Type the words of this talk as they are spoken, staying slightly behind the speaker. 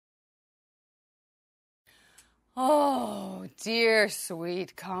Oh, dear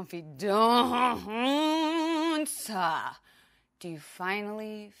sweet confidant. Do you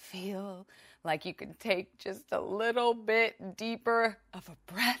finally feel like you can take just a little bit deeper of a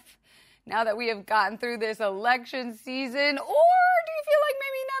breath now that we have gotten through this election season? Or do you feel like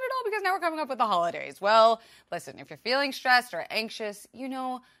maybe not at all because now we're coming up with the holidays? Well, listen, if you're feeling stressed or anxious, you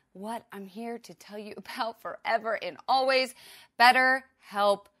know what I'm here to tell you about forever and always.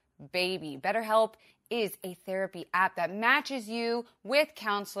 BetterHelp, baby. BetterHelp is a therapy app that matches you with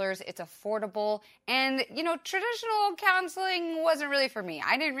counselors. It's affordable. And, you know, traditional counseling wasn't really for me.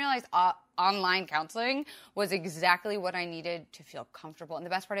 I didn't realize online counseling was exactly what I needed to feel comfortable. And the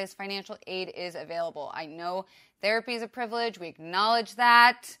best part is financial aid is available. I know therapy is a privilege. We acknowledge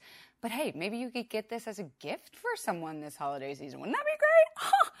that. But hey, maybe you could get this as a gift for someone this holiday season. Wouldn't that be great?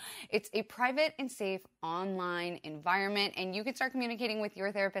 It's a private and safe online environment, and you can start communicating with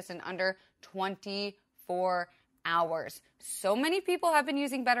your therapist in under 24 hours. So many people have been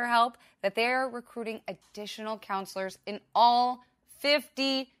using BetterHelp that they're recruiting additional counselors in all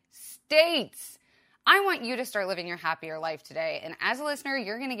 50 states. I want you to start living your happier life today. And as a listener,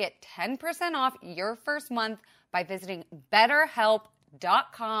 you're going to get 10% off your first month by visiting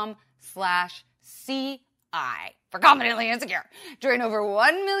BetterHelp.com/CI for confidently insecure. Join over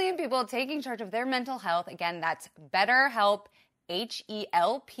 1 million people taking charge of their mental health. Again, that's BetterHelp,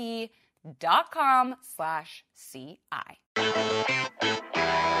 HELP.com/CI.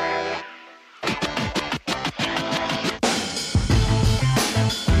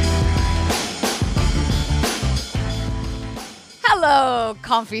 Hello,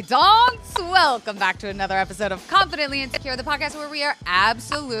 confidants. Welcome back to another episode of Confidently Insecure, the podcast where we are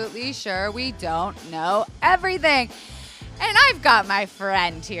absolutely sure we don't know everything. And I've got my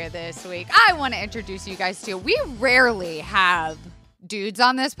friend here this week. I want to introduce you guys to. We rarely have dudes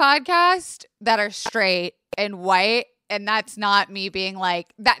on this podcast that are straight and white. And that's not me being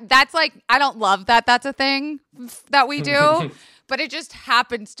like, that's like, I don't love that that's a thing that we do. But it just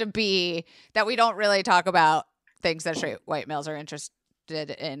happens to be that we don't really talk about things that straight white males are interested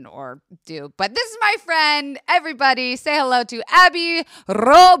in or do. But this is my friend. Everybody say hello to Abby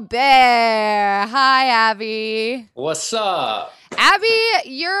Robert. Hi, Abby. What's up? Abby,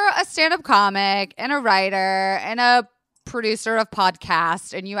 you're a stand-up comic and a writer and a producer of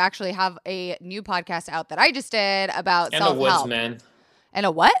podcasts, and you actually have a new podcast out that I just did about self-help. And a woodsman. And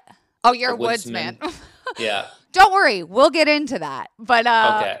a what? Oh, you're a woodsman. Yeah. Don't worry. We'll get into that. But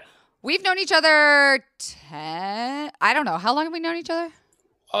okay. We've known each other I don't know. How long have we known each other?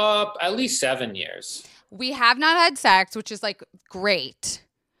 At least 7 years. We have not had sex, which is like great.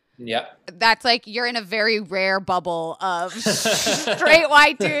 Yep. That's like you're in a very rare bubble of straight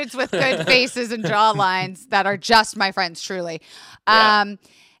white dudes with good faces and jawlines that are just my friends, truly. Yeah.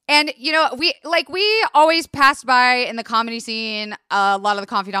 And, you know, we always passed by in the comedy scene. A lot of the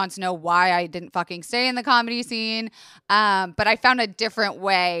confidants know why I didn't fucking stay in the comedy scene. But I found a different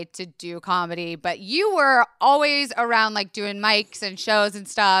way to do comedy. But you were always around like doing mics and shows and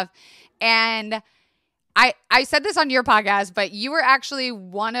stuff. And I said this on your podcast, but you were actually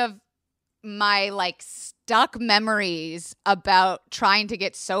one of my like stuck memories about trying to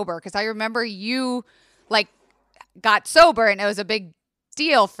get sober. Because I remember you like got sober and it was a big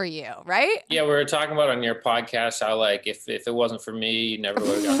deal for you, right? Yeah, we were talking about on your podcast how like if it wasn't for me, you never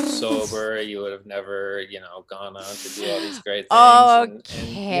would have gotten sober. You would have never, gone on to do all these great things.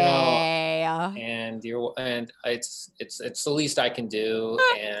 Okay. And it's the least I can do,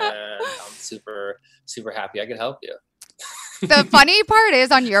 and I'm super super happy I could help you. The funny part is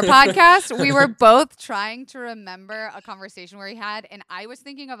on your podcast, we were both trying to remember a conversation where we had, and I was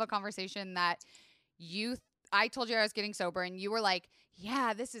thinking of a conversation that I told you I was getting sober, and you were like,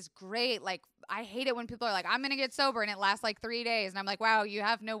 yeah, this is great. Like, I hate it when people are like, I'm going to get sober, and it lasts like 3 days. And I'm like, wow, you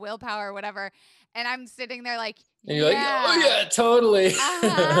have no willpower or whatever. And I'm sitting there like, and you're like, oh, yeah, totally.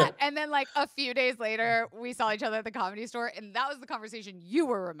 And then like a few days later, we saw each other at the Comedy Store, and that was the conversation you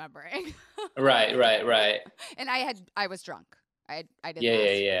were remembering. Right. And I was drunk. I did.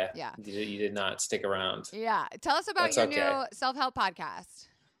 Yeah. You did not stick around. Yeah. Tell us about your new self-help podcast.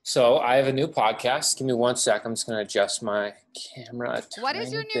 So I have a new podcast. Give me 1 sec. I'm just going to adjust my camera. What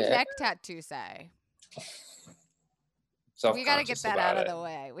does your new neck tattoo say? We got to get that out of the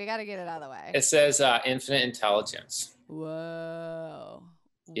way. We got to get it out of the way. It says infinite intelligence. Whoa.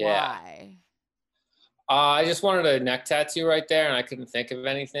 Yeah. Why? I just wanted a neck tattoo right there, and I couldn't think of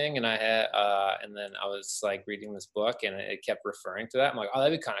anything. And I had, and then I was like reading this book, and it kept referring to that. I'm like, oh,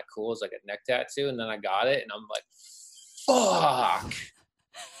 that'd be kind of cool. It's like a neck tattoo. And then I got it, and I'm like, fuck.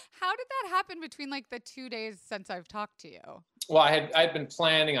 How did that happen between like the 2 days since I've talked to you? Well, I'd been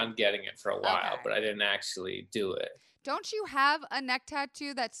planning on getting it for a while, Okay. but I didn't actually do it. Don't you have a neck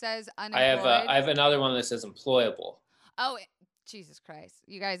tattoo that says I unemployed? have another one that says employable. Oh, Jesus Christ.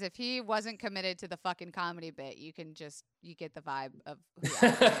 You guys, if he wasn't committed to the fucking comedy bit, you get the vibe of who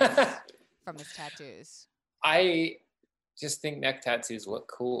Abby is from his tattoos. I just think neck tattoos look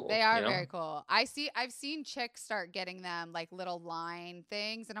cool. They are very cool. I've seen chicks start getting them like little line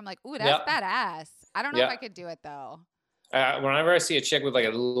things, and I'm like, ooh, that's badass. I don't know if I could do it though. Whenever I see a chick with like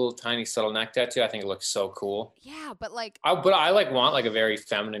a little tiny subtle neck tattoo, I think it looks so cool. Yeah, but like, I like want like a very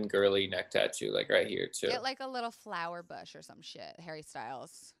feminine, girly neck tattoo, like right here too. get like a little flower bush or some shit, Harry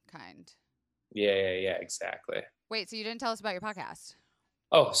Styles kind. Yeah, exactly. Wait, so you didn't tell us about your podcast?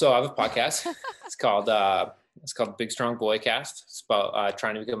 Oh, so I have a podcast. It's called Big Strong Boy Cast. It's about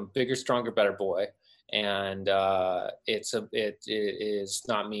trying to become a bigger, stronger, better boy. And it is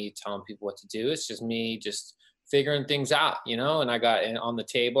not me telling people what to do. It's just me just figuring things out, you know. And I got on the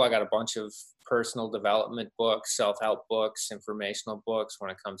table, I got a bunch of personal development books, self-help books, informational books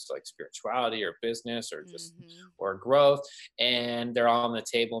when it comes to like spirituality or business or just or growth, and they're all on the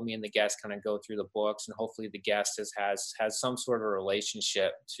table. Me and the guest kind of go through the books, and hopefully the guest has some sort of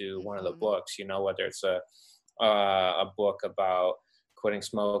relationship to one of the books, you know, whether it's a book about quitting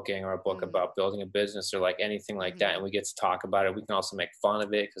smoking or a book about building a business or like anything like that, and we get to talk about it. We can also make fun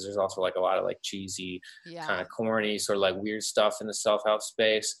of it because there's also like a lot of like cheesy kind of corny sort of like weird stuff in the self-help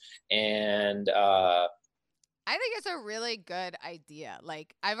space. And I think it's a really good idea.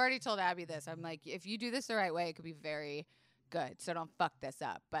 Like, I've already told Abby this. I'm like, if you do this the right way, it could be very good, so don't fuck this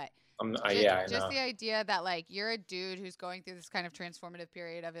up. But just the idea that like you're a dude who's going through this kind of transformative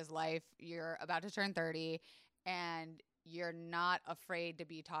period of his life, you're about to turn 30, and you're not afraid to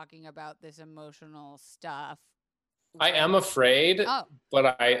be talking about this emotional stuff. I am afraid,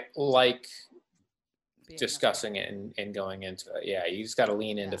 but I like discussing it and going into it. Yeah, you just got to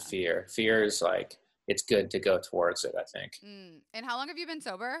lean into fear. Fear is like, it's good to go towards it, I think. And how long have you been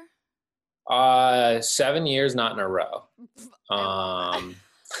sober? 7 years, not in a row.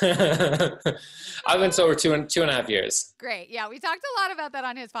 I've been sober two and a half years. Great. Yeah, we talked a lot about that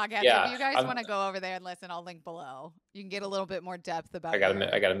on his podcast. Yeah, if you guys want to go over there and listen, I'll link below. You can get a little bit more depth about it.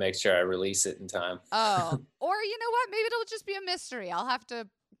 I gotta make sure I release it in time. Oh, or you know what? Maybe it'll just be a mystery. I'll have to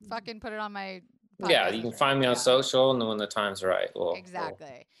fucking put it on my podcast. Yeah, you can find me on social, and then when the time's right,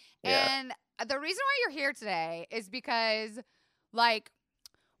 exactly. And the reason why you're here today is because, like,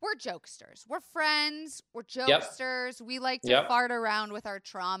 we're jokesters. We're friends. We're jokesters. We like to fart around with our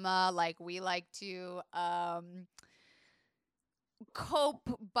trauma. Like, we like to cope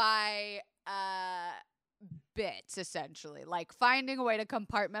by bits, essentially. Like, finding a way to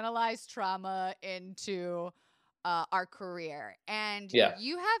compartmentalize trauma into our career. And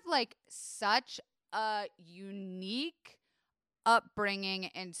you have, like, such a unique upbringing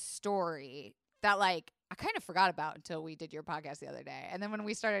and story that, like, I kind of forgot about until we did your podcast the other day. And then when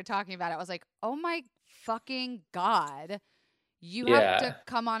we started talking about it, I was like, oh my fucking God, you have to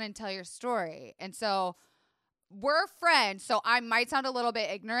come on and tell your story. And so we're friends. So I might sound a little bit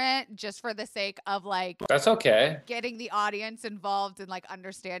ignorant just for the sake of like, that's okay, getting the audience involved and like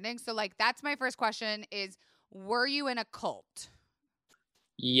understanding. So like, that's my first question is, were you in a cult?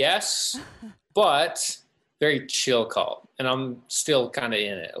 Yes, but very chill cult. And I'm still kind of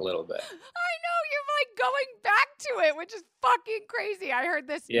in it a little bit. Going back to it, which is fucking crazy. I heard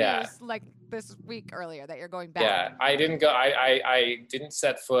this news like this week earlier that you're going back. Yeah, I didn't go. I didn't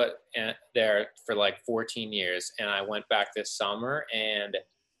set foot there for like 14 years, and I went back this summer and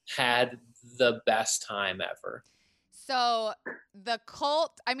had the best time ever. So the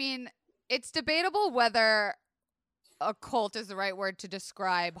cult, I mean, it's debatable whether a cult is the right word to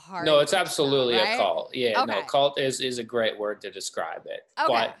describe hard. No, it's absolutely right? a cult. Yeah, okay. No, cult is a great word to describe it.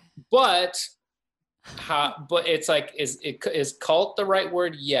 Okay. But it's like, is cult the right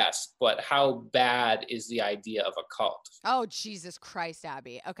word? Yes, but how bad is the idea of a cult? Oh, Jesus Christ,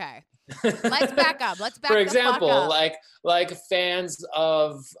 Abby. Okay, let's back up. Let's back. For example, the fuck up. like fans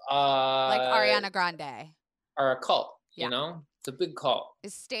of like Ariana Grande are a cult. You know, it's a big cult.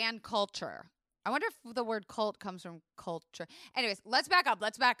 Is stan culture. I wonder if the word cult comes from culture. Anyways, let's back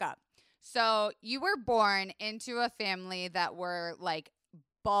up. So you were born into a family that were like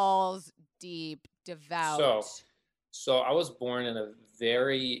balls deep, devout. So I was born in a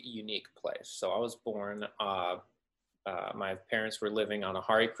very unique place. So I was born, my parents were living on a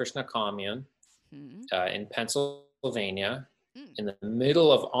Hare Krishna commune in Pennsylvania, in the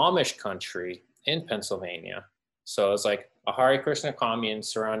middle of Amish country in Pennsylvania. So it's like a Hare Krishna commune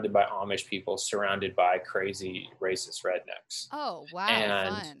surrounded by Amish people, surrounded by crazy racist rednecks. Oh, wow.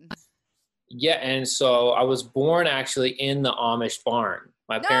 And fun. Yeah, and so I was born actually in the Amish barn.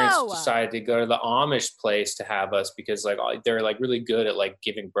 My parents No. decided to go to the Amish place to have us because like they're like really good at like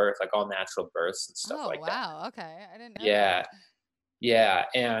giving birth, like all natural births and stuff Oh, like that. wow. Okay. I didn't know Yeah, that. yeah,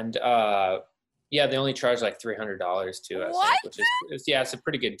 and yeah, they only charge like $300 to us, I think, What? which is yeah, it's a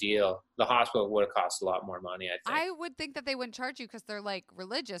pretty good deal. The hospital would have cost a lot more money, I think. I would think that they wouldn't charge you because they're like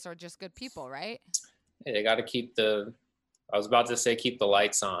religious or just good people, right? Hey, they got to keep the. I was about to say keep the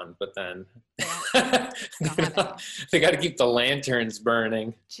lights on, but then They don't have any. they got to keep the lanterns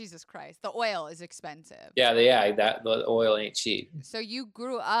burning. Jesus Christ. The oil is expensive. Yeah, that the oil ain't cheap. So you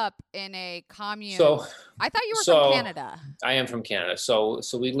grew up in a commune. So, I thought you were from so Canada. I am from Canada. So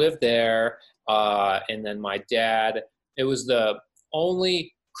we lived there, and then my dad. It was the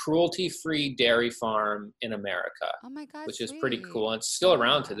only cruelty-free dairy farm in America, Oh my God, which is sweet. pretty cool. And it's still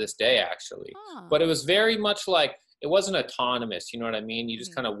around to Yeah. this day, actually. Huh. But it was very much like it wasn't autonomous. You know what I mean? You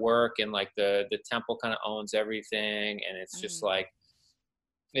just Mhm. kind of work, and like the temple kind of owns everything, and it's just like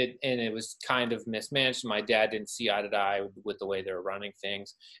it. And it was kind of mismanaged. My dad didn't see eye to eye with the way they were running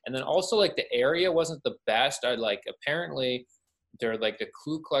things, and then also like the area wasn't the best. I like apparently they're like the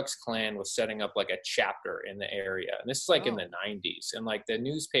Ku Klux Klan was setting up like a chapter in the area. And this is like in the 90s. And like the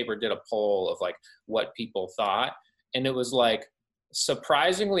newspaper did a poll of like what people thought. And it was like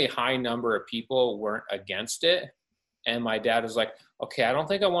surprisingly high number of people weren't against it. And my dad was like, okay, I don't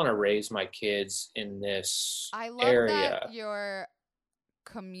think I want to raise my kids in this I love area. that your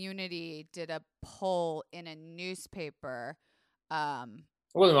community did a poll in a newspaper.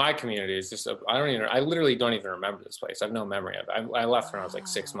 It wasn't my community. It's just, I literally don't even remember this place. I have no memory of it. I left when I was like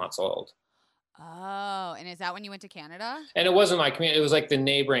 6 months old. Oh, and is that when you went to Canada? And it wasn't my community. It was like the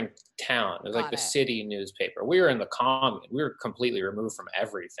neighboring town. It was like Got the it. city newspaper. We were in the commune. We were completely removed from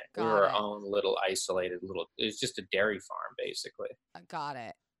everything. We Got were it. our own little isolated little, it was just a dairy farm basically. Got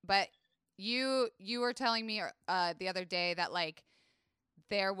it. But you were telling me the other day that like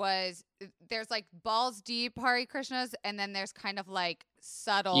there's like balls deep Hare Krishnas, and then there's kind of like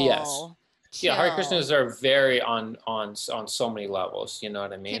subtle. Yes. Yeah, Hare chill. Krishnas are very on so many levels. You know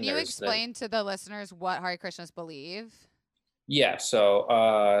what I mean? Can you explain to the listeners what Hare Krishnas believe? Yeah, so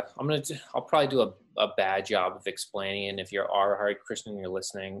I'll probably do a bad job of explaining. And if you're Hare Krishna and you're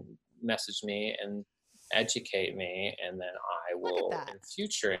listening, message me and educate me, and then I will in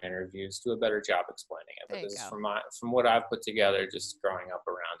future interviews do a better job explaining it. But this is from what I've put together, just growing up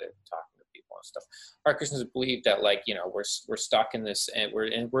around it, talking to people and stuff. Hare Krishnas believe that like we're stuck in this, and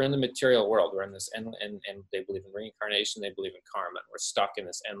we're in the material world. We're in this, and they believe in reincarnation. They believe in karma, and we're stuck in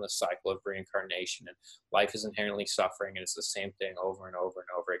this endless cycle of reincarnation. And life is inherently suffering, and it's the same thing over and over and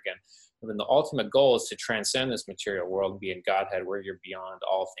over again. And then the ultimate goal is to transcend this material world and be in Godhead, where you're beyond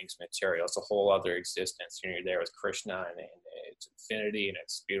all things material. It's a whole other existence. You're there with Krishna, and it's infinity, and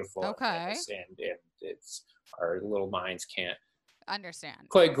it's beautiful. Okay. And it's our little minds can't understand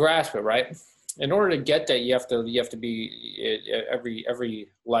quite grasp it, right? In order to get that, you have to be every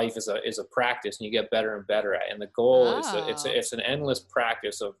life is a practice, and you get better and better at it. And the goal is it's an endless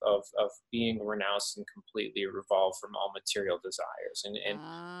practice of being renounced and completely revolved from all material desires.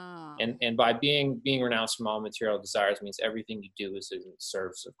 And by being renounced from all material desires means everything you do is in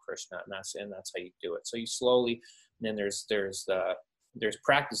service of Krishna, and that's how you do it. So you slowly, and then there's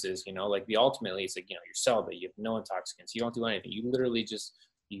practices, like ultimately it's like, you're celibate, you have no intoxicants, you don't do anything, you literally just,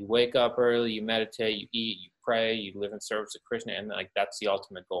 you wake up early, you meditate, you eat, you pray, you live in service of Krishna, and like that's the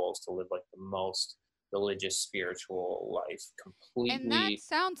ultimate goal, is to live like the most religious, spiritual life completely. And that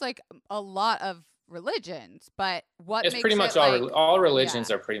sounds like a lot of religions, but what it's makes pretty much all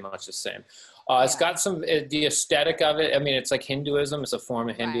religions are pretty much the same. It's got some the aesthetic of it. I mean, it's like Hinduism. It's a form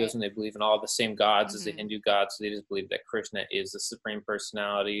of Hinduism. They believe in all the same gods as the Hindu gods. So they just believe that Krishna is the supreme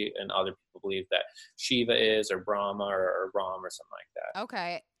personality, and other people believe that Shiva is, or Brahma, or Ram, or something like that.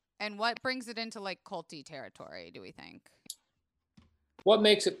 Okay. And what brings it into like culty territory, do we think? What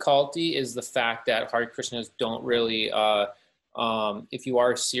makes it culty is the fact that Hare Krishnas don't really, if you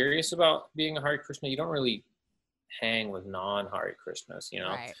are serious about being a Hare Krishna, you don't really hang with non-Hare Krishnas,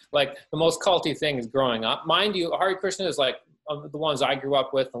 Right. Like the most culty thing is growing up. Mind you, Hare Krishna is like the ones I grew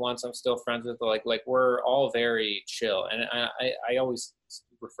up with, the ones I'm still friends with, like we're all very chill. And I always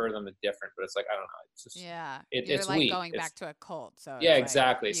refer them as different, but it's like, I don't know. It's just, you're it's like weak. going back to a cult. So yeah,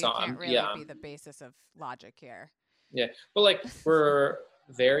 exactly. You So can't really be the basis of logic here. Yeah, but like we're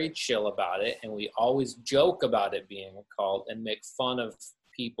very chill about it, and we always joke about it being a cult and make fun of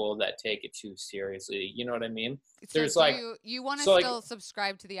people that take it too seriously. You know what I mean? So There's do like, you want to so like, still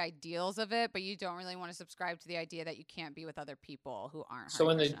subscribe to the ideals of it, but you don't really want to subscribe to the idea that you can't be with other people who aren't so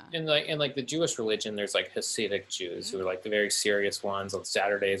Hare in the Krishna? in like the Jewish religion, there's like Hasidic Jews Mm-hmm. who are like the very serious ones. On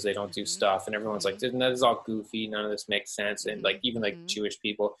Saturdays, they don't do Mm-hmm. stuff, and everyone's like, Mm-hmm. "That is all goofy. None of this makes sense." And like even like Mm-hmm. Jewish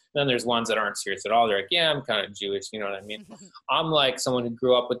people, then there's ones that aren't serious at all. They're like, "Yeah, I'm kind of Jewish." You know what I mean? I'm like someone who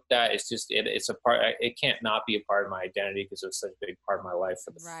grew up with that. It's just it's a part. It can't not be a part of my identity because it was such a big part of my life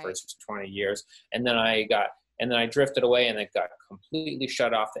for the Right. first 20 years. And then I drifted away, and it got completely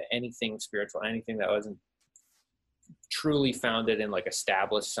shut off to anything spiritual, anything that wasn't truly founded in like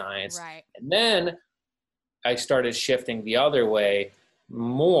established science. Right. And then I started shifting the other way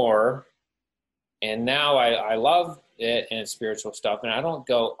more, and now I love it and spiritual stuff, and I don't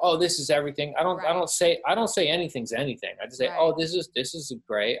go, oh, this is everything. I don't say anything's anything. I just say, oh, this is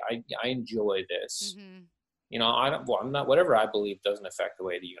great. I enjoy this. Mm-hmm. You know, I'm not, whatever I believe doesn't affect the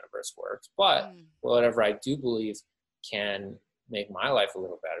way the universe works, but whatever I do believe can make my life a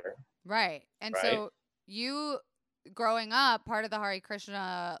little better. Right. And so you growing up, part of the Hare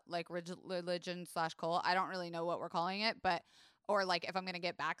Krishna like religion / cult, I don't really know what we're calling it, but or like if I'm gonna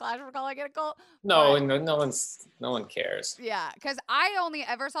get backlash for calling it a cult. No, no one cares. Yeah, because I only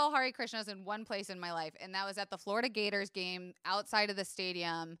ever saw Hare Krishnas in one place in my life, and that was at the Florida Gators game outside of the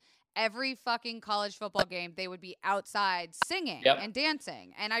stadium. Every fucking college football game, they would be outside singing and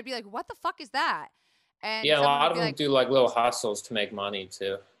dancing, and I'd be like, "What the fuck is that?" And yeah, a lot of them do like little hustles to make money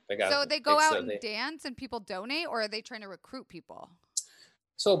too. So they go out and dance, and people donate, or are they trying to recruit people?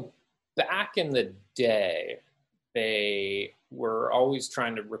 So back in the day, they were always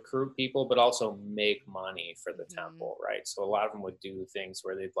trying to recruit people, but also make money for the temple, right? So a lot of them would do things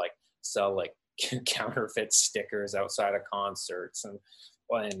where they'd like sell like counterfeit stickers outside of concerts and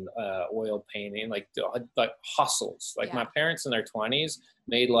oil painting, like hustles. Like my parents in their 20s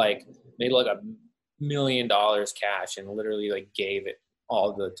made like $1 million cash and literally like gave it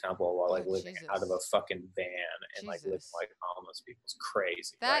all to the temple while like living out of a fucking van and like living like homeless people. It's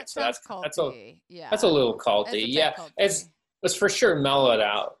crazy. That sounds culty. That's a little culty. Yeah, culty. It's for sure mellowed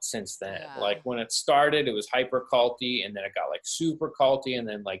out since then. Yeah. Like when it started, it was hyper culty, and then it got like super culty, and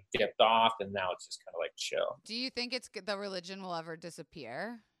then like dipped off, and now it's just kind of like chill. Do you think the religion will ever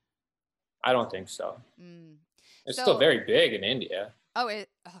disappear? I don't think so. It's still very big in India. Oh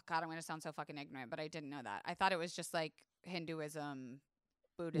God, I'm gonna sound so fucking ignorant, but I didn't know that. I thought it was just like Hinduism,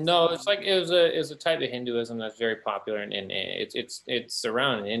 Buddhism. No, it's like it was a type of Hinduism that's very popular, and it's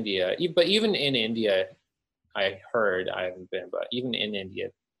around in India. But even in India, I heard, I haven't been, but even in India,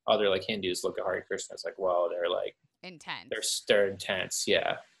 other like Hindus look at Hare Krishna. It's like, well, they're like intense. They're intense,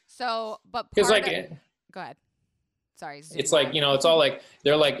 yeah. So, but because go ahead. Sorry. It's like, you know, it's all like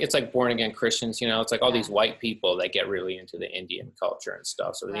it's like born again Christians, you know, it's like all these white people that get really into the Indian culture and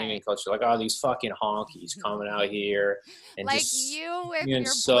stuff. So the Indian culture, like, oh, these fucking honkies coming out here and like just you with your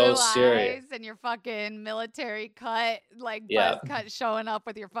blue eyes and your fucking military cut, like buzz cut, showing up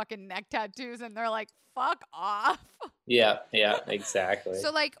with your fucking neck tattoos, and they're like, fuck off. Yeah, exactly.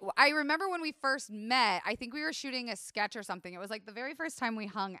 So like, I remember when we first met, I think we were shooting a sketch or something. It was like the very first time we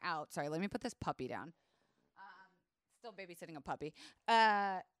hung out. Sorry, let me put this puppy down. Still babysitting a puppy.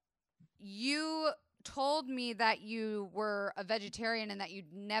 You told me that you were a vegetarian and that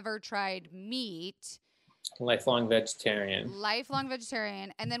you'd never tried meat. Lifelong vegetarian.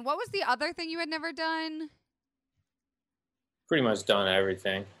 And then what was the other thing you had never done? Pretty much done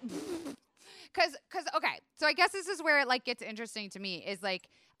everything. Cause okay, so I guess this is where it like gets interesting to me, is like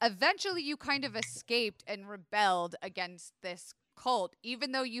eventually you kind of escaped and rebelled against this cult,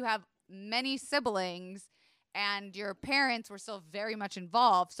 even though you have many siblings and your parents were still very much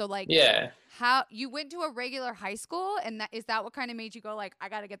involved. So like, how you went to a regular high school, and is that what kind of made you go like, I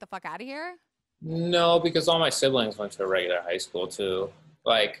got to get the fuck out of here? No, because all my siblings went to a regular high school too.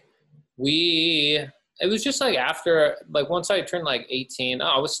 Like it was just like after, like once I turned like 18,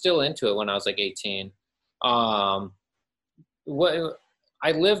 I was still into it when I was like 18.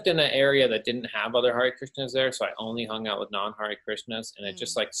 I lived in an area that didn't have other Hare Krishnas there, so I only hung out with non-Hare Krishnas, and it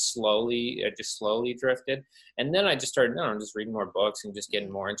just slowly drifted. And then I just started, just reading more books and just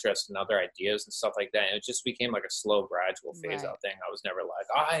getting more interested in other ideas and stuff like that. And it just became like a slow, gradual phase out thing. I was never like,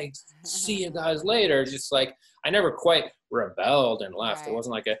 I see you guys later. Just like, I never quite rebelled and left. Right.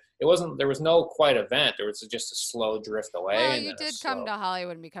 There was no quite event. There was just a slow drift away. Well, you did come to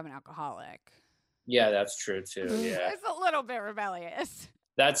Hollywood and become an alcoholic. Yeah, that's true too. Yeah, it's a little bit rebellious.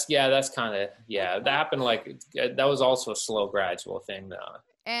 That's kind of that happened. Like that was also a slow, gradual thing, though.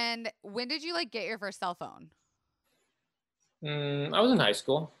 And when did you like get your first cell phone? I was in high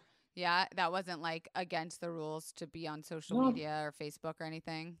school. Yeah, that wasn't like against the rules to be on social No, media or Facebook or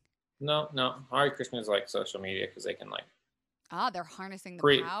anything. no. Hare Krishna is like social media because they can like Ah, they're harnessing the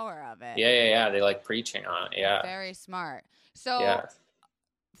pre. power of it. Yeah. They like preaching on it. Yeah, Very smart. So yeah,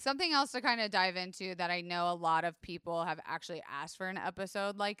 something else to kind of dive into that I know a lot of people have actually asked for an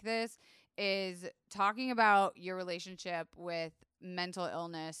episode like this is talking about your relationship with mental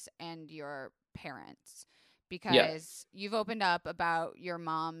illness and your parents, yeah, because you've opened up about your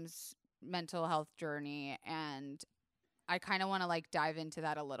mom's mental health journey, and I kind of want to like dive into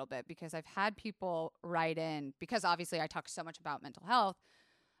that a little bit because I've had people write in, because obviously I talk so much about mental health.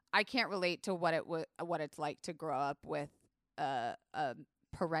 I can't relate to what it's like to grow up with a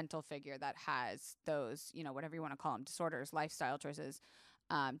parental figure that has those, whatever you want to call them, disorders, lifestyle choices,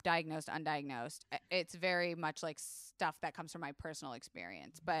 diagnosed, undiagnosed. It's very much like stuff that comes from my personal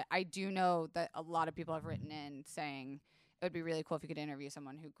experience. But I do know that a lot of people have written in saying it would be really cool if you could interview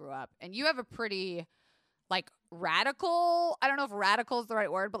someone who grew up. And you have a pretty like radical, I don't know if radical is the right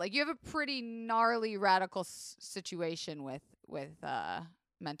word, but like you have a pretty gnarly radical situation with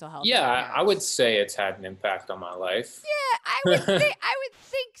mental health and your yeah. I would parents. say it's had an impact on my life. Yeah, I would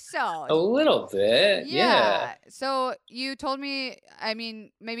think so. A little bit, yeah. Yeah. So you told me, I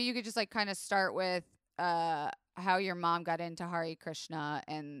mean, maybe you could just like kind of start with how your mom got into Hare Krishna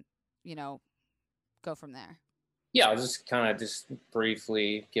and, you know, go from there. Yeah, I'll just kind of just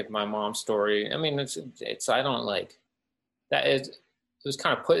briefly give my mom's story. I mean, it's I don't like that is it was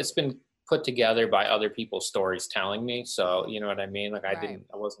kind of it's been put together by other people's stories telling me. So you know what I mean? Like Right.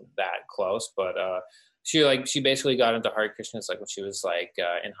 I wasn't that close, but she basically got into Hare Krishna like when she was like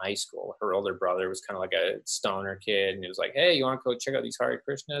in high school. Her older brother was kind of like a stoner kid, and he was like, "Hey, you want to go check out these Hare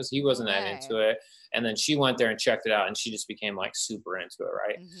Krishnas?" He No wasn't that way. into it, and then she went there and checked it out, and she just became like super into it,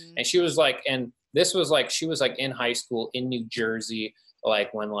 right? Mm-hmm. And she was like, and this was like she was like in high school in New Jersey,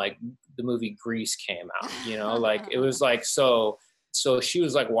 like when like the movie Grease came out, you know, like it was like so she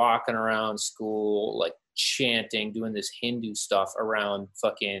was like walking around school like chanting, doing this Hindu stuff around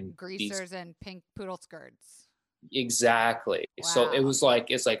fucking these Greasers and pink poodle skirts. exactly. So it Wow. was like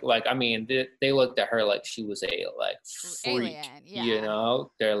it's like I mean they looked at her like she was a like freak, Alien. you Yeah.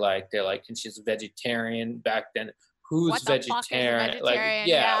 know. They're like and she's a vegetarian back then. Who's What the fuck is a vegetarian? Like vegetarian?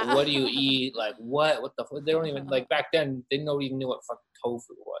 yeah, Yeah. what do you eat? Like what the they don't even like back then they nobody even knew what fucking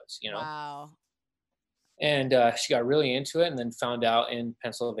tofu was, you know. Wow. And she got really into it, and then found out in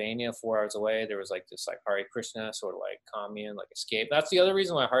Pennsylvania, 4 hours away, there was like this like Hare Krishna sort of like commune, like escape. That's the other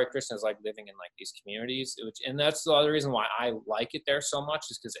reason why Hare Krishna is like living in like these communities, and that's the other reason why I like it there so much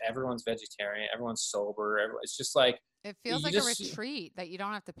is because everyone's vegetarian, everyone's sober, it's just like It feels you like a just retreat that you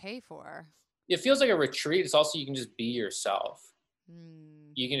don't have to pay for. it feels like a retreat. It's also you can just be yourself.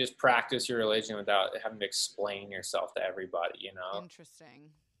 Hmm. You can just practice your religion without having to explain yourself to everybody, you know. Interesting.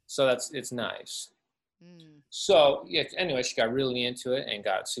 So it's nice. Mm. So yeah. Anyway, she got really into it and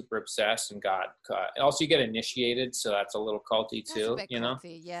got super obsessed and got. Also, you get initiated, so that's a little culty That's a too. bit You know.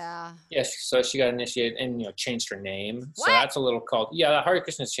 culty, yeah. Yeah. So she got initiated and changed her name. So What? that's a little cult. Yeah, the Hare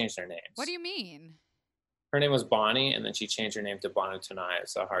Krishnas changed their names. What do you mean? Her name was Bonnie, and then she changed her name to Banu Tanai.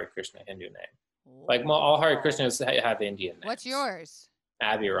 It's a Hare Krishna Hindu name. Like all Hare Krishnas have Indian names. What's yours?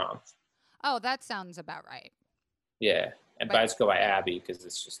 Abhiram. Oh, that sounds about right. Yeah, but I just go by Abby because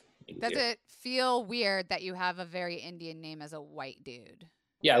it's just easier. Does it feel weird that you have a very Indian name as a white dude?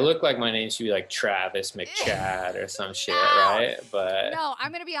 Yeah, I look like my name should be like Travis McChad or some shit, No! right? But No,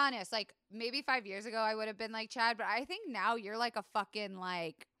 I'm gonna be honest. Like maybe 5 years ago I would have been like Chad, but I think now you're like a fucking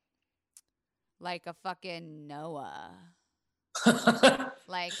like a fucking Noah.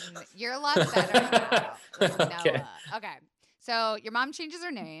 Like you're a lot better now. Like Okay. Noah. Okay. So your mom changes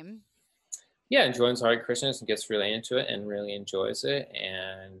her name. Yeah, and joins Hare Krishnas and gets really into it and really enjoys it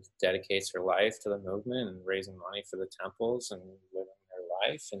and dedicates her life to the movement and raising money for the temples and living her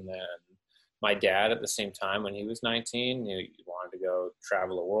life. And then my dad, at the same time, when he was 19, he wanted to go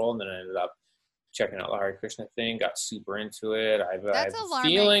travel the world, and then ended up checking out the Hare Krishna thing, got super into it. I have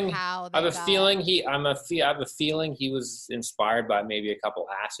a feeling he was inspired by maybe a couple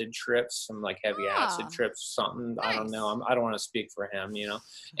acid trips, some like heavy acid trips, something. Nice. I don't know. I don't want to speak for him, you know.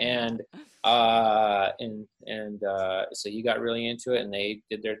 And so he got really into it, and they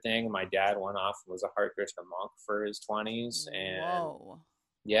did their thing. My dad went off and was a Hare Krishna monk for his 20s, and whoa.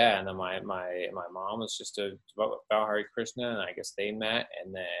 Yeah, and then my mom was just about Hare Krishna, and I guess they met,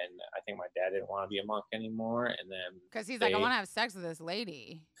 and then I think my dad didn't want to be a monk anymore, and then because he's like, I want to have sex with this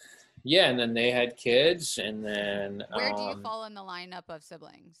lady. Yeah, and then they had kids, and then where do you fall in the lineup of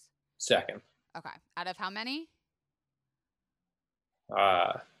siblings? Second. Okay, out of how many?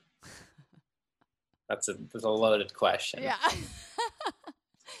 That's a loaded question. Yeah.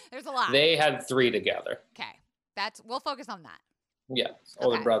 There's a lot. They had 3 together. Okay. We'll focus on that. Yeah.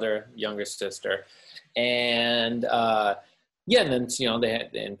 Older brother, younger sister. And, and then, they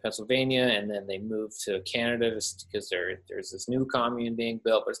had in Pennsylvania, and then they moved to Canada because there's this new commune being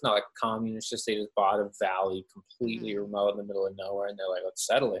built, but it's not like a commune. It's just they just bought a valley completely remote in the middle of nowhere, and they're like, let's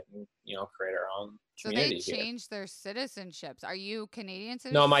settle it and, create our own community. So they changed their citizenships. Are you Canadian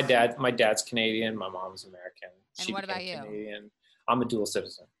citizen? No, my dad's Canadian. My mom's American. And what about you? Canadian. I'm a dual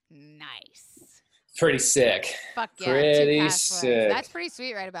citizen. Nice. Pretty sick. Fuck yeah. Pretty sick. That's pretty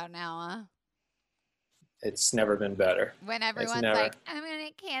sweet right about now, huh? It's never been better. When everyone's like, I'm going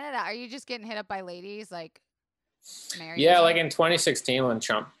to Canada, are you just getting hit up by ladies like married? Yeah, like in 2016 when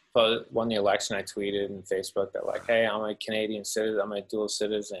Trump won the election, I tweeted on Facebook that like, hey, I'm a Canadian citizen, I'm a dual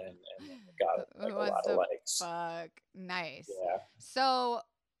citizen, and got like a lot of likes. Fuck, nice. Yeah. So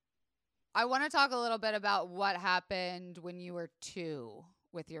I want to talk a little bit about what happened when you were 2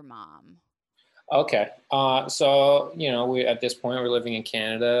 with your mom. Okay. So, we at this point, we're living in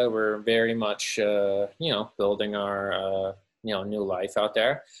Canada. We're very much, building our, new life out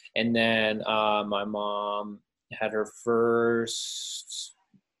there. And then my mom had her first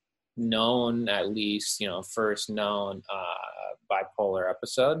known bipolar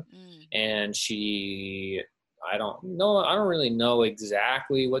episode. And I don't really know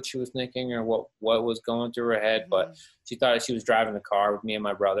exactly what she was thinking or what was going through her head, but she thought she was driving the car with me and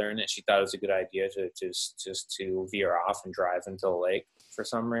my brother in it. She thought it was a good idea to just to veer off and drive into the lake for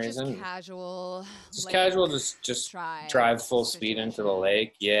some reason. Just casual, just drive full speed into the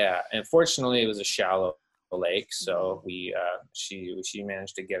lake. Yeah. And fortunately it was a shallow lake. So she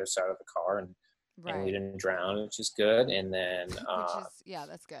managed to get us out of the car and we didn't drown, which is good. And then,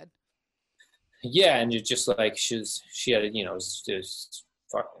 that's good. Yeah, and it's just like she had it was just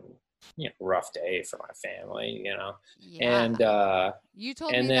fucking rough day for my family, Yeah. And you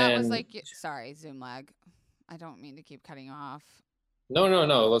told me that was like, sorry, Zoom lag. I don't mean to keep cutting you off. No,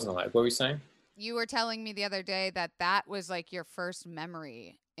 it wasn't lag. What were you saying? You were telling me the other day that was like your first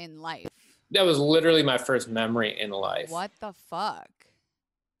memory in life. That was literally my first memory in life. What the fuck?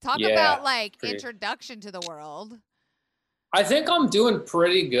 Talk about introduction to the world. I think I'm doing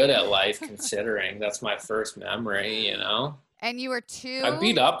pretty good at life considering that's my first memory, And you were 2? I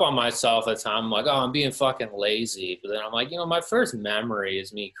beat up on myself at the time. I'm like, oh, I'm being fucking lazy. But then I'm like, my first memory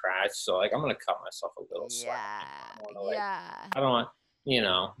is me crash. So, like, I'm going to cut myself a little slack. I don't want,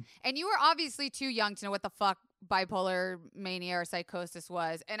 And you were obviously too young to know what the fuck bipolar mania or psychosis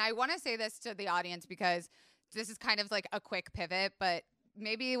was. And I want to say this to the audience because this is kind of like a quick pivot, but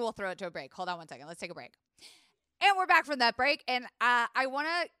maybe we'll throw it to a break. Hold on one second. Let's take a break. And we're back from that break. And I want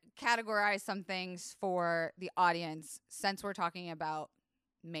to categorize some things for the audience since we're talking about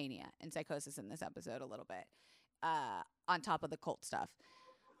mania and psychosis in this episode a little bit on top of the cult stuff.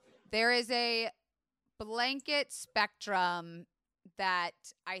 There is a blanket spectrum that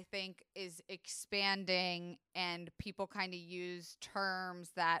I think is expanding, and people kind of use terms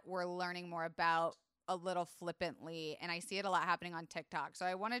that we're learning more about a little flippantly. And I see it a lot happening on TikTok. So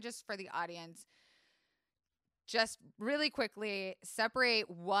I want to just, for the audience, just really quickly separate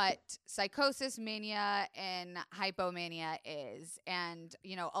what psychosis, mania, and hypomania is. And,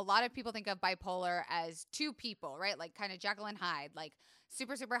 a lot of people think of bipolar as 2 people, right? Like kind of Jekyll and Hyde, like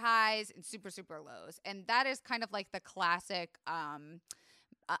super, super highs and super, super lows. And that is kind of like the classic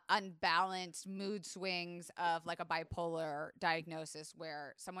unbalanced mood swings of like a bipolar diagnosis,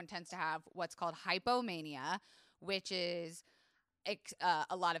 where someone tends to have what's called hypomania, which is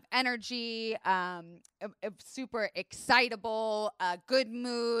a lot of energy, super excitable, good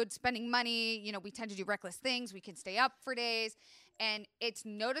mood, spending money. We tend to do reckless things. We can stay up for days, and it's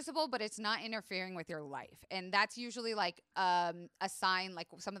noticeable, but it's not interfering with your life. And that's usually like a sign, like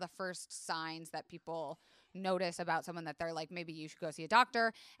some of the first signs that people notice about someone, that they're like, maybe you should go see a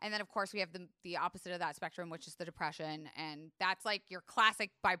doctor. And then of course we have the opposite of that spectrum, which is the depression. And that's like your classic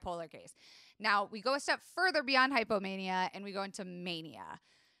bipolar case. Now we go a step further beyond hypomania and we go into mania.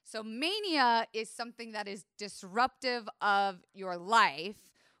 So mania is something that is disruptive of your life,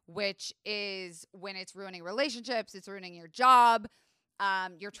 which is when it's ruining relationships, it's ruining your job.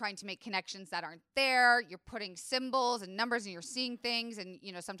 You're trying to make connections that aren't there. You're putting symbols and numbers and you're seeing things. And,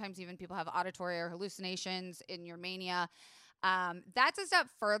 sometimes even people have auditory or hallucinations in your mania. That's a step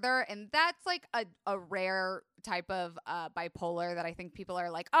further. And that's like a rare type of bipolar that I think people are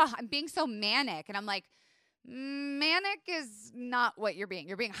like, oh, I'm being so manic. And I'm like, manic is not what you're being.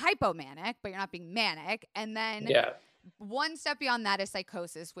 You're being hypomanic, but you're not being manic. And then one step beyond that is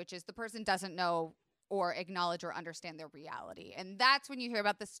psychosis, which is the person doesn't know or acknowledge or understand their reality. And that's when you hear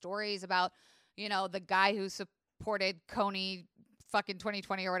about the stories about, the guy who supported Coney fucking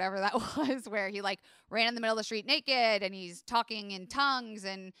 2020 or whatever that was, where he like ran in the middle of the street naked and he's talking in tongues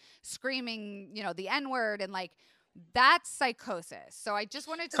and screaming, you know, the N-word, and like that's psychosis. So I just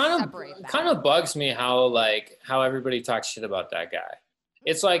wanted to separate that. Kind of bugs me how everybody talks shit about that guy.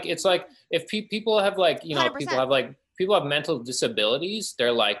 It's like if people have like, you know, 100%. People have mental disabilities.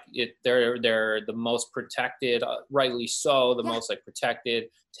 They're like they're the most protected, rightly so, the most like protected,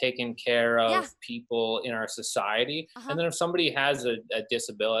 taken care of people in our society. And then if somebody has a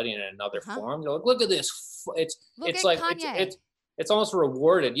disability in another form, they're like, look at this. It's like Kanye. It's almost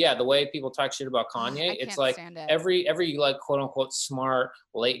rewarded. Yeah, the way people talk shit about Kanye, it's like every like quote unquote smart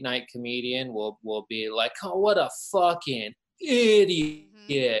late night comedian will be like, oh, what a fucking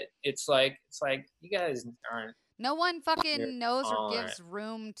idiot. It's like you guys aren't. No one fucking knows or gives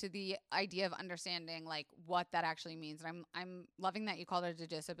room to the idea of understanding like what that actually means. And I'm loving that you called it a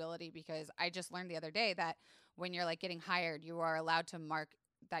disability, because I just learned the other day that when you're like getting hired, you are allowed to mark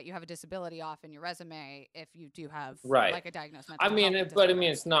that you have a disability off in your resume if you do have like a diagnosed mental health disability.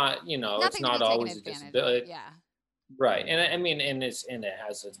 It's not, you know, nothing it's not always a disability. Yeah. Right. And I mean, and it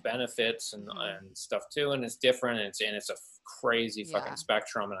has its benefits and stuff too. And it's different. And it's a crazy fucking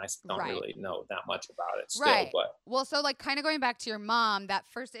spectrum. And I don't really know that much about it still, but. Well, so like kind of going back to your mom, that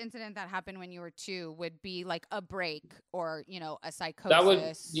first incident that happened when you were 2 would be like a break or, you know, a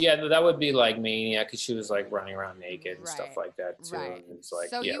psychosis. That would be like mania, because she was like running around naked and stuff like that too. Right. And it's like,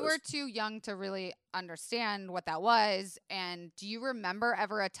 so you were too young to really understand what that was. And do you remember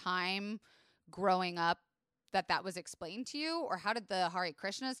ever a time growing up that was explained to you, or how did the Hare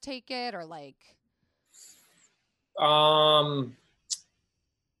Krishnas take it, or like?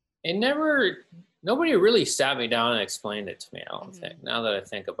 Nobody really sat me down and explained it to me. I don't think. Now that I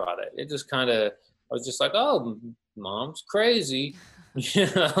think about it, it just kind of, I was just like, oh, mom's crazy, you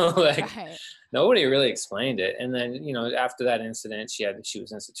know, like nobody really explained it. And then, you know, after that incident, she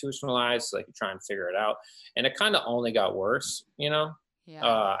was institutionalized, so like try and figure it out, and it kind of only got worse, you know. Yeah.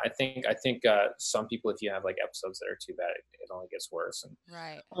 I think some people, if you have like episodes that are too bad, it only gets worse. And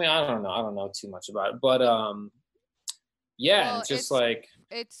I mean, I don't know too much about it, but it's just like,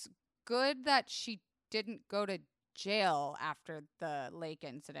 it's good that she didn't go to jail after the lake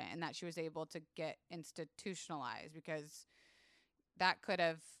incident, and that she was able to get institutionalized, because that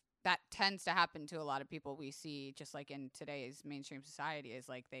tends to happen to a lot of people we see, just like in today's mainstream society, is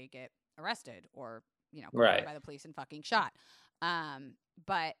like they get arrested or, you know, by the police and fucking shot.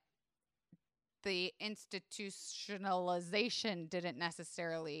 But the institutionalization didn't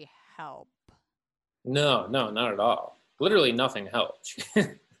necessarily help. No, not at all. Literally nothing helped.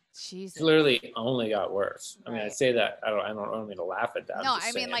 Jesus. It literally only got worse. I mean, I say that, I don't mean to laugh at that. No,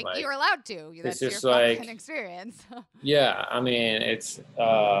 I mean, like you're allowed to. That's just your like, fucking experience. Yeah, I mean, it's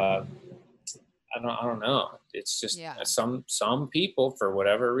I don't know. It's just some people, for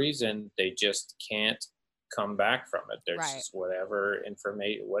whatever reason, they just can't come back from it. There's just whatever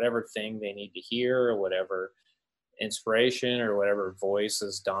information, whatever thing they need to hear, or whatever inspiration or whatever voice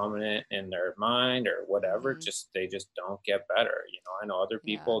is dominant in their mind or whatever, they just don't get better. You know, I know other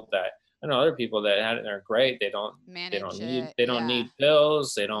people that had it, they're great. They don't need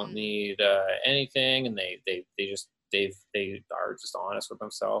pills. They don't need anything. And they are just honest with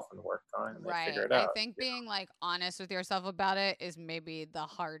themselves and work on it, and they figure it out. I think being like honest with yourself about it is maybe the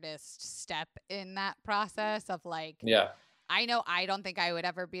hardest step in that process of like, I know I don't think I would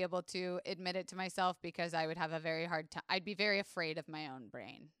ever be able to admit it to myself, because I would have a very hard time. I'd be very afraid of my own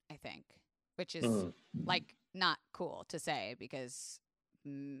brain, I think, which is like not cool to say, because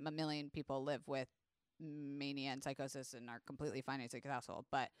a million people live with mania and psychosis and are completely fine and successful.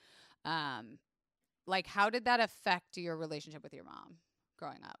 But like, how did that affect your relationship with your mom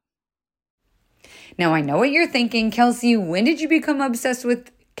growing up? Now, I know what you're thinking, Kelsey. When did you become obsessed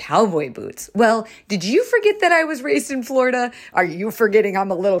with cowboy boots? Well, did you forget that I was raised in Florida? Are you forgetting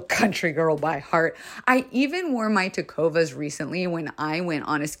I'm a little country girl by heart? I even wore my Tacovas recently when I went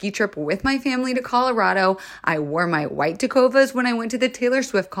on a ski trip with my family to Colorado. I wore my white Tacovas when I went to the Taylor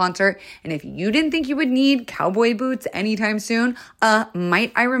Swift concert. And if you didn't think you would need cowboy boots anytime soon,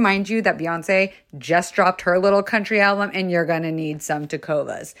 might I remind you that Beyonce just dropped her little country album, and you're gonna need some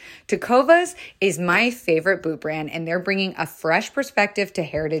Tacovas. Tacovas is my favorite boot brand, and they're bringing a fresh perspective to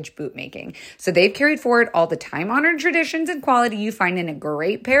hair heritage boot making. So they've carried forward all the time-honored traditions and quality you find in a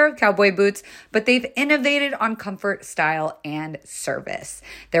great pair of cowboy boots, but they've innovated on comfort, style, and service.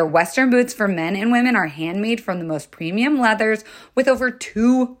 Their Western boots for men and women are handmade from the most premium leathers with over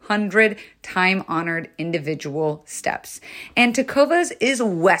 200 time-honored individual steps. And Tecovas is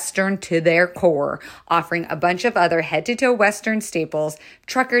Western to their core, offering a bunch of other head-to-toe Western staples,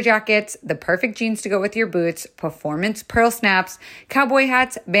 trucker jackets, the perfect jeans to go with your boots, performance pearl snaps, cowboy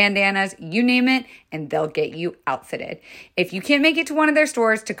hats, bandanas, you name it, and they'll get you outfitted. If you can't make it to one of their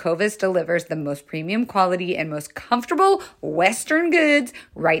stores, Tecovas delivers the most premium quality and most comfortable Western goods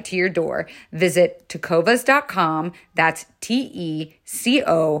right to your door. Visit tecovas.com, that's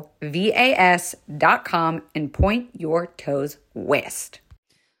TECOVAS.com, and point your toes west.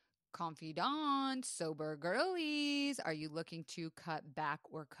 Confidants, sober girlies, are you looking to cut back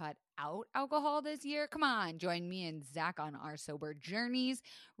or cut out alcohol this year? Come on, join me and Zach on our sober journeys.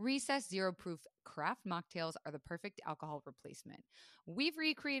 Recess Zero Proof craft mocktails are the perfect alcohol replacement. We've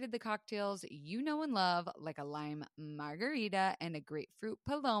recreated the cocktails you know and love, like a lime margarita and a grapefruit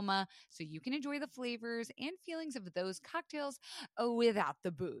paloma, so you can enjoy the flavors and feelings of those cocktails without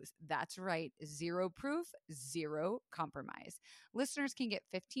the booze. That's right, zero proof, zero compromise. Listeners can get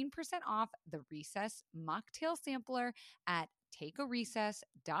 15% off the Recess mocktail sampler at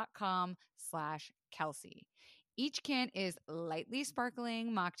takearecess.com/Kelsey. Each can is lightly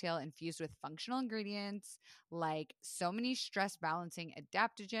sparkling mocktail infused with functional ingredients like so many stress balancing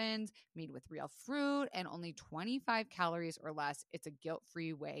adaptogens, made with real fruit and only 25 calories or less. It's a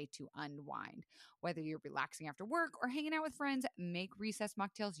guilt-free way to unwind. Whether you're relaxing after work or hanging out with friends, make Recess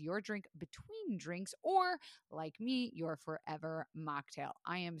mocktails your drink between drinks, or like me, your forever mocktail.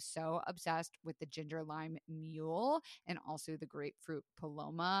 I am so obsessed with the ginger lime mule and also the grapefruit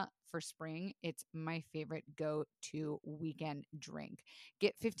paloma for spring. It's my favorite go-to weekend drink.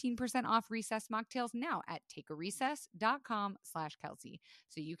 Get 15% off Recess mocktails now at takearecess.com/Kelsey,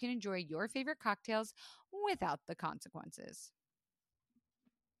 so you can enjoy your favorite cocktails without the consequences.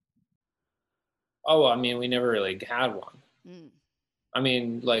 Oh, I mean, we never really had one. I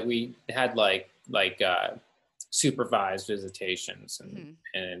mean, like we had like supervised visitations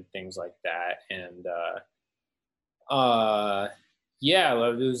and things like that, and yeah,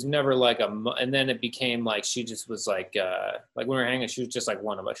 it was never like and then it became like she just was like when we were hanging, she was just like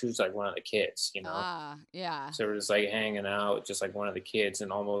one of us. She was like one of the kids, you know. Yeah. So we're just like hanging out, just like one of the kids,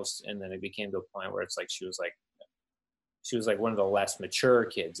 and then it became to a point where it's like she was like one of the less mature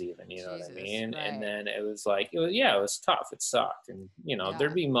kids, even, you know. Jesus, what I mean? Right. And then it was like, it was tough. It sucked. And, you know,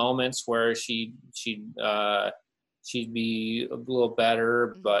 there'd be moments where she'd be a little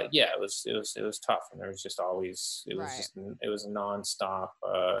better, but yeah, it was tough. And there was just always, it was nonstop.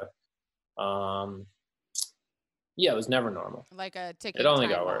 Yeah, it was never normal. Like a ticking It only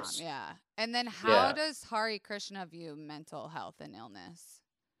time got bomb. worse. Yeah. And then how does Hare Krishna view mental health and illness?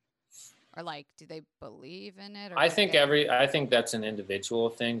 Or like, do they believe in it? Or I think that's an individual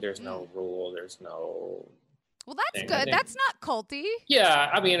thing. There's no rule. There's no. Well, that's good. That's not culty. Yeah,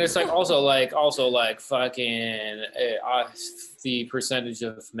 I mean, it's like also like fucking the percentage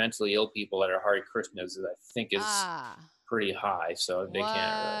of mentally ill people that are Hare Krishnas, I think, is pretty high. So they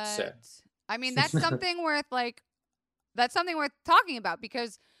can't really say. I mean, that's something worth talking about,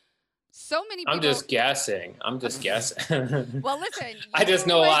 because so many people. I'm just guessing. Well, listen. I just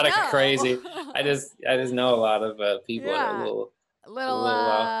know a lot of crazy. I just know a lot of people that are a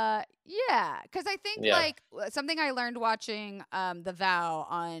little yeah, because I think like something I learned watching The Vow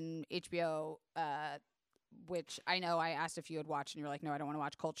on HBO, which I know I asked if you had watched, and you were like, no, I don't want to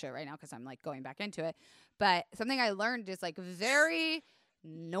watch cult shit right now because I'm like going back into it. But something I learned is like very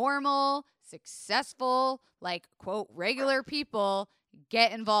normal, successful, like quote regular people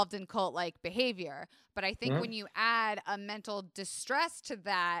get involved in cult-like behavior. But I think when you add a mental distress to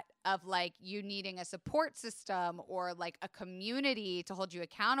that, of like you needing a support system or like a community to hold you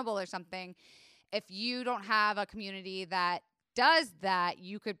accountable or something, if you don't have a community that does that,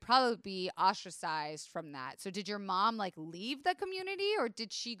 you could probably be ostracized from that. So did your mom like leave the community, or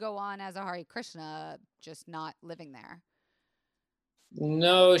did she go on as a Hare Krishna, just not living there?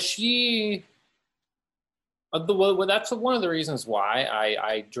 No, she... well, that's one of the reasons why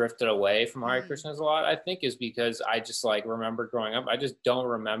I drifted away from Hare Krishnas a lot, I think, is because I just like remember growing up. I just don't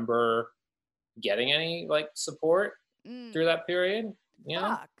remember getting any like support through that period, you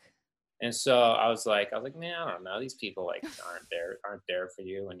know? And so I was like, man, I don't know. These people like aren't there for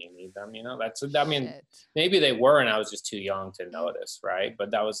you when you need them, you know? I mean, maybe they were, and I was just too young to notice, right?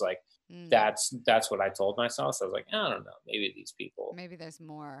 But that was like, that's what I told myself. So I was like, I don't know. Maybe these people. Maybe there's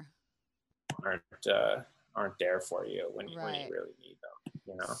more. Aren't there for you when you really need them.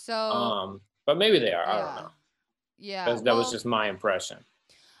 you know. So But maybe they are. I don't yeah. know. Yeah. That was just my impression.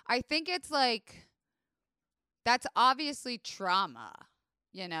 I think it's like that's obviously trauma,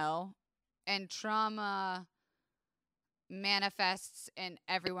 you know? And trauma manifests in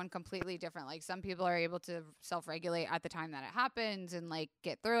everyone completely different. Like some people are able to self-regulate at the time that it happens and like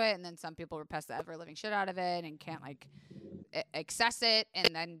get through it, and then some people repress the ever living shit out of it and can't like access it,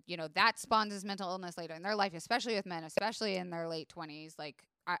 and then you know that spawns as mental illness later in their life, especially with men, especially in their late 20s. Like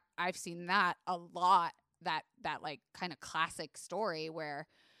I've seen that a lot, that like kind of classic story where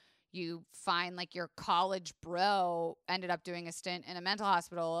you find like your college bro ended up doing a stint in a mental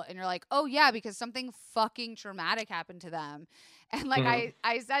hospital, and you're like, oh yeah, because something fucking traumatic happened to them. And like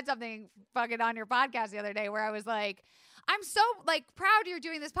I said something fucking on your podcast the other day where I was like, I'm so like proud you're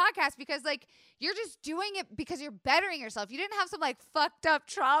doing this podcast because like you're just doing it because you're bettering yourself. You didn't have some like fucked up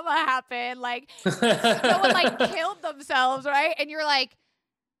trauma happen, like no one like killed themselves, right? And you're like,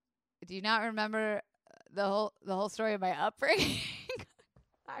 do you not remember the whole story of my upbringing?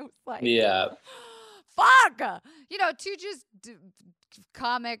 I was like, yeah, fuck, you know, to just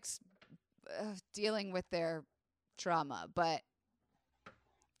comics dealing with their trauma, but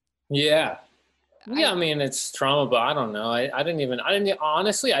yeah. I mean, it's trauma, but I don't know. I didn't even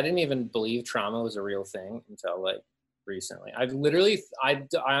believe trauma was a real thing until like recently. I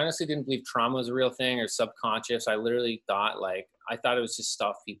honestly didn't believe trauma was a real thing or subconscious. I literally thought I thought it was just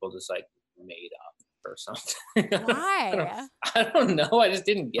stuff people just like made up or something. Why? I don't know. I just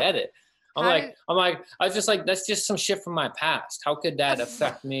didn't get it. I was just like, that's just some shit from my past. How could that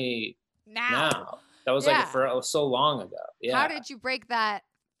affect me now? That was like for so long ago. Yeah. How did you break that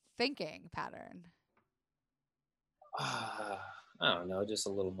thinking pattern? I don't know, just a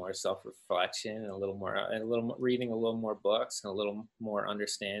little more self-reflection and a little more reading a little more books and a little more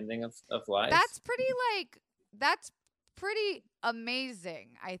understanding of life. That's pretty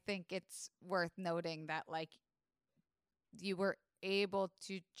amazing. I think it's worth noting that like you were able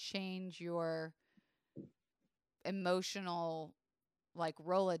to change your emotional like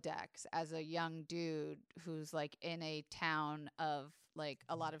Rolodex as a young dude who's like in a town of like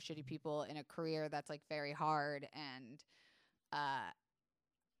a lot of shitty people in a career that's like very hard, and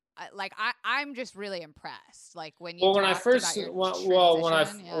I'm just really impressed. Like when you when I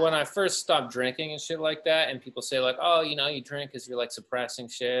first stopped drinking and shit like that, and people say like, oh, you know, you drink because you're like suppressing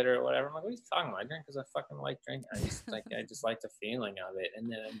shit or whatever. I'm like, what are you talking about? I drink because I fucking like drinking. I just like the feeling of it,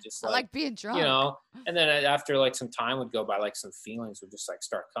 and then I'm just like, I like being drunk, you know. And then after like some time would go by, like some feelings would just like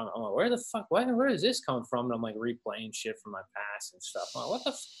start coming. I'm like, where the fuck? Where is this coming from? And I'm like replaying shit from my past and stuff. I'm like,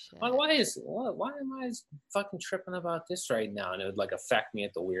 why am I fucking tripping about this right now? And it would like affect me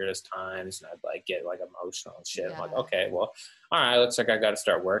at the weirdest times, and I'd like get like emotional and shit. I'm like, okay, well, all right, looks like I got to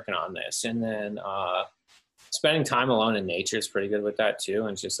start working on this. And then spending time alone in nature is pretty good with that too.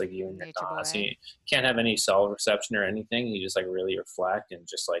 And it's just like you and your thoughts. You can't have any self-reception or anything. You just like really reflect and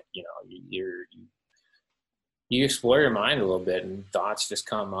just like, you know, you explore your mind a little bit, and thoughts just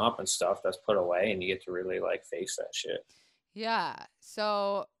come up and stuff that's put away, and you get to really like face that shit. Yeah.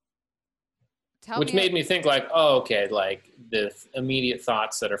 So which made me think like, oh, okay, like the immediate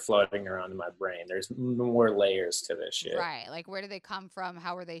thoughts that are floating around in my brain, there's more layers to this shit. Right. Like, where do they come from?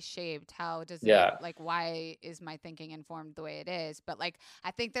 How were they shaped? How does it, like, why is my thinking informed the way it is? But like,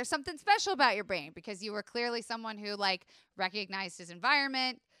 I think there's something special about your brain, because you were clearly someone who like recognized his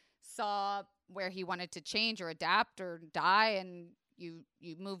environment, saw where he wanted to change or adapt or die, and you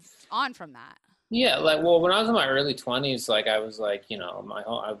moved on from that. Yeah, like, well, when I was in my early 20s, like, I was like, you know, my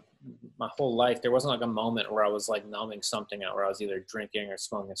whole life, there wasn't like a moment where I was like numbing something out, where I was either drinking or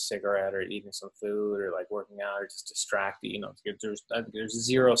smoking a cigarette or eating some food or like working out or just distracted. You know, there's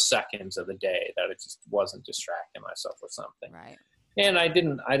 0 seconds of the day that it just wasn't distracting myself with something. Right. And I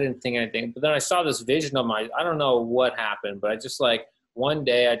didn't think anything. But then I saw this vision of I don't know what happened, but I just like, one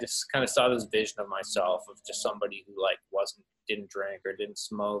day I just kind of saw this vision of myself of just somebody who like didn't drink or didn't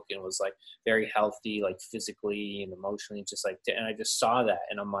smoke and was like very healthy, like physically and emotionally, just like, and I just saw that,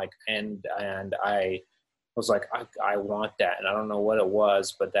 and I'm like, and I was like, I want that, and I don't know what it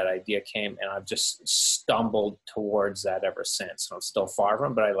was, but that idea came, and I've just stumbled towards that ever since. And I'm still far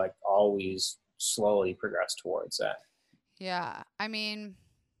from it, but I like always slowly progressed towards that. Yeah, I mean,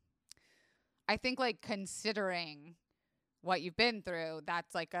 I think like considering what you've been through,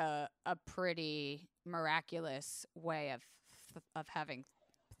 that's like a pretty miraculous way of having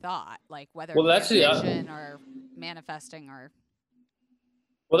thought, like whether it's vision or manifesting or.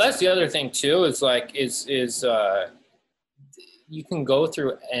 Well, that's the other thing too, is like, is you can go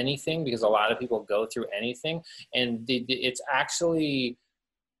through anything, because a lot of people go through anything, and it's actually,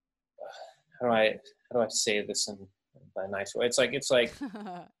 how do I say this in a nice way. It's like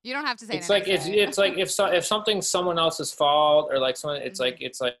You don't have to say it's like it's like if something's someone else's fault or like someone, it's like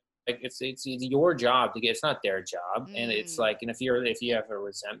it's your job to get. It's not their job, and it's like, and if you have a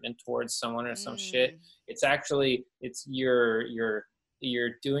resentment towards someone or some shit, it's actually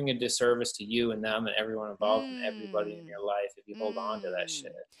you're doing a disservice to you and them and everyone involved and everybody in your life if you hold on to that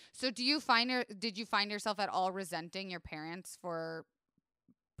shit. So did you find yourself at all resenting your parents for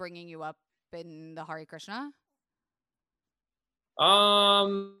bringing you up in the Hare Krishna?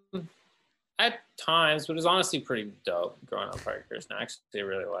 At times, but it was honestly pretty dope growing up Hare Krishna. I actually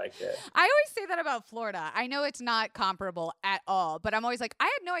really liked it. I always say that about Florida. I know it's not comparable at all, but I'm always like, I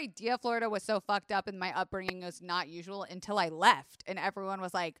had no idea Florida was so fucked up and my upbringing was not usual until I left. And everyone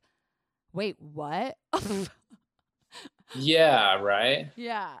was like, wait, what? Yeah, right?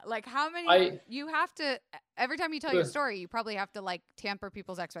 Yeah. Like how many, you have to, every time you tell your story, you probably have to like tamper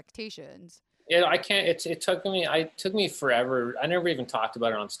people's expectations. Yeah, I can't. It took me forever. I never even talked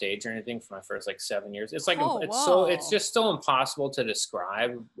about it on stage or anything for my first like 7 years. It's like it's just still impossible to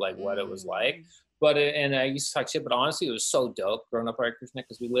describe like what it was like. But and I used to talk shit, but honestly, it was so dope growing up Hare Krishna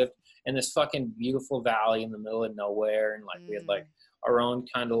because we lived in this fucking beautiful valley in the middle of nowhere, and like we had like our own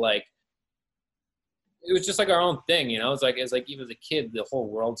kind of like. It was just like our own thing, you know. It's like even as a kid, the whole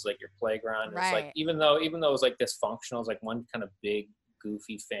world's like your playground. Right. It's like even though it was like dysfunctional, it was like one kind of big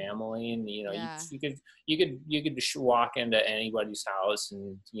goofy family, and you know, you could just walk into anybody's house,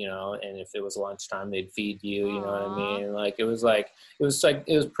 and you know, and if it was lunchtime, they'd feed you. You know what I mean? Like it was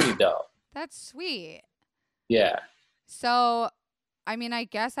pretty dope. That's sweet. Yeah. So, I mean, I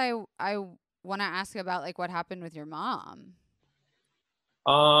guess I want to ask about like what happened with your mom.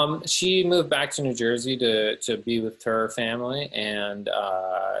 She moved back to New Jersey to be with her family, and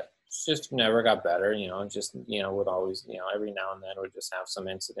just never got better, you know, just, you know, would always, you know, every now and then would just have some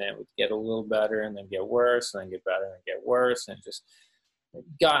incident, would get a little better and then get worse and then get better and get worse, and just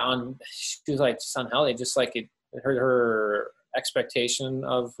got on, she was like just unhealthy, just like her expectation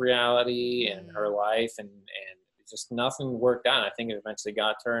of reality and her life, and just nothing worked out. I think it eventually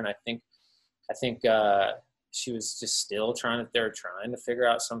got to her, and I think she was just still they were trying to figure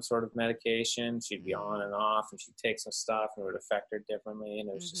out some sort of medication. She'd be on and off, and she'd take some stuff and it would affect her differently. And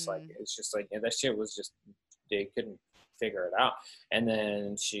it was just like, yeah, that shit was just, they couldn't figure it out. And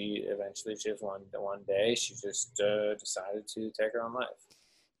then she just one day, she just decided to take her own life.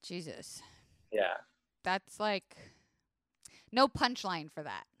 Jesus. Yeah. That's like no punchline for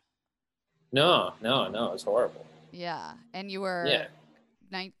that. No, it's horrible. Yeah. And you were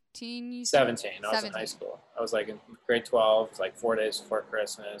 19? 17. I was in high school. I was like in grade 12. It was like 4 days before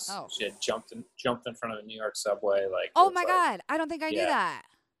Christmas. Oh. She had jumped in front of the New York subway. Like, oh my God. I don't think I knew that.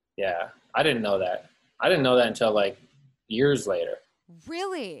 Yeah. I didn't know that. Until like years later.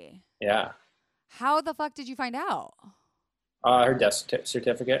 Really? Yeah. How the fuck did you find out? Her death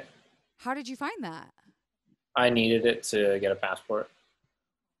certificate. How did you find that? I needed it to get a passport.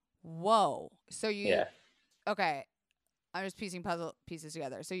 Whoa. So you. Yeah. Okay. I'm just piecing puzzle pieces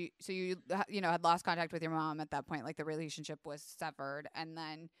together. So you had lost contact with your mom at that point, like the relationship was severed, and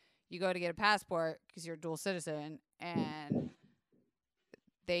then you go to get a passport because you're a dual citizen, and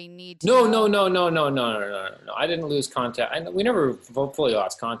they need to. No. I didn't lose contact. We never fully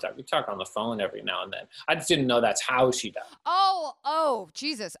lost contact. We talk on the phone every now and then. I just didn't know that's how she died. Oh,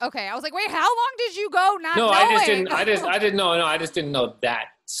 Jesus. Okay, I was like, wait, how long did you go not knowing? I just didn't know that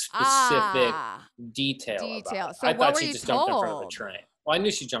specific detail. So I thought she just jumped in front of the train. Well, I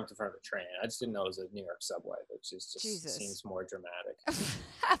knew she jumped in front of the train. I just didn't know it was a New York subway, which just seems more dramatic.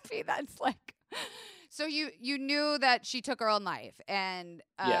 Happy that's like. So you knew that she took her own life, and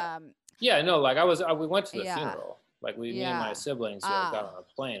like we went to the funeral. Like me and my siblings got on a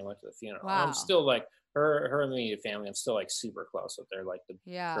plane and went to the funeral. Wow. And I'm still like her immediate family. I'm still like super close with. They're like the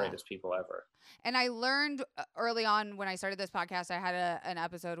greatest people ever. And I learned early on when I started this podcast, I had an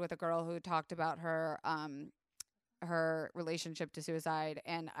episode with a girl who talked about her relationship to suicide,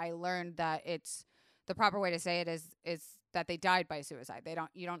 and I learned that it's the proper way to say it is that they died by suicide.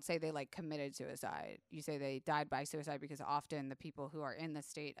 You don't say they like committed suicide. You say they died by suicide because often the people who are in the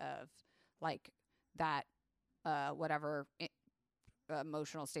state of like that whatever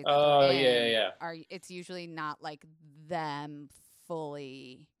emotional state that they're in, it's usually not like them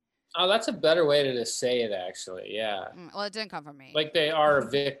fully. Oh, that's a better way to just say it, actually. Yeah. Well, it didn't come from me. Like they are a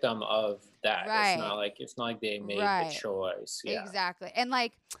victim of that. Right. It's not like they made the choice. Yeah. Exactly. And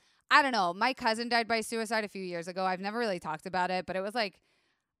like, I don't know. My cousin died by suicide a few years ago. I've never really talked about it, but it was like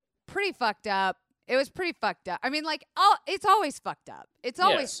pretty fucked up. It was pretty fucked up. I mean, like, it's always fucked up. It's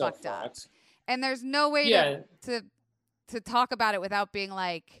always fucked up. And there's no way to talk about it without being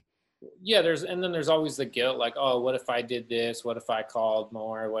like, Yeah, and then there's always the guilt, like, oh, what if I did this? What if I called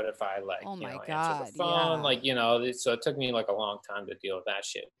more? What if I Oh my answered the God. phone? Yeah. Like, so it took me like a long time to deal with that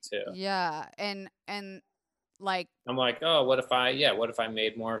shit too. Yeah. And like, I'm like, oh, what if I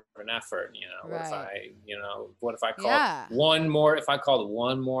made more of an effort? right. What if I called Yeah. if I called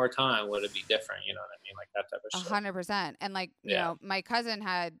one more time, would it be different? You know what I mean? Like that type of shit. 100%. And like, Yeah. my cousin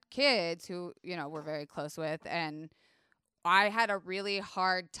had kids who, we're very close with, and I had a really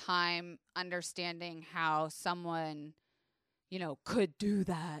hard time understanding how someone, could do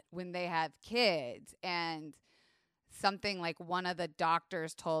that when they have kids. And something like one of the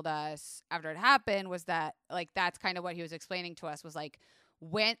doctors told us after it happened was that, like, that's kind of what he was explaining to us, was like,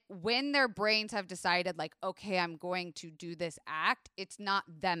 when their brains have decided, like, okay, I'm going to do this act, it's not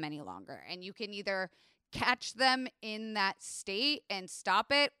them any longer. And you can either catch them in that state and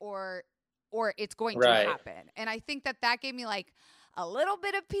stop it, or it's going to Right. happen. And I think that gave me like a little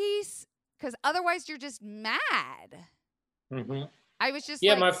bit of peace, because otherwise you're just mad. Mm-hmm. I was just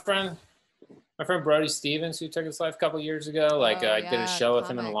Yeah, like, my friend Brody Stevens, who took his life a couple years ago, like I did a show with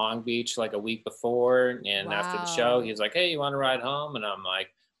him in Long Beach like a week before, and after the show, he was like, "Hey, you want to ride home?" And I'm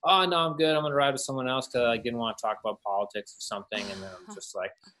like, "Oh no, I'm good. I'm gonna ride with someone else because I didn't want to talk about politics or something." And then I'm just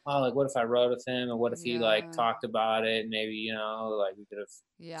like, "Oh, like what if I rode with him, and what if he like talked about it? Maybe like we could have."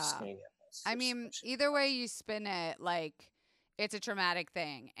 Yeah. I mean, either way you spin it, like, it's a traumatic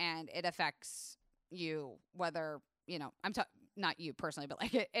thing, and it affects you, whether I'm not you personally, but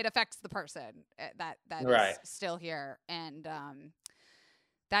like it affects the person that right. is still here. And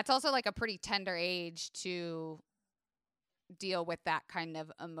that's also like a pretty tender age to deal with that kind of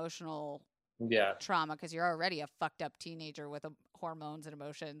emotional trauma, because you're already a fucked up teenager with hormones and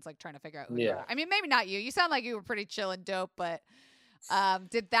emotions, like trying to figure out who you are. I mean, maybe not you. You sound like you were pretty chill and dope, but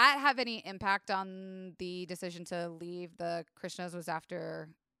did that have any impact on the decision to leave the Krishnas? Was after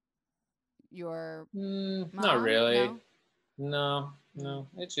your mom? Not really. No.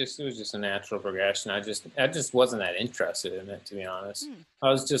 It was just a natural progression. I just wasn't that interested in it, to be honest. I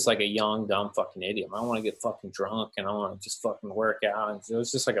was just like a young, dumb fucking idiot. I want to get fucking drunk and I want to just fucking work out. And it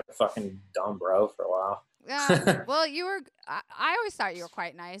was just like a fucking dumb bro for a while. Yeah. Well, I always thought you were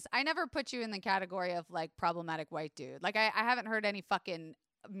quite nice. I never put you in the category of like problematic white dude. Like I haven't heard any fucking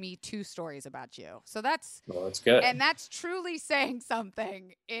Me Too stories about you. So that's good. And that's truly saying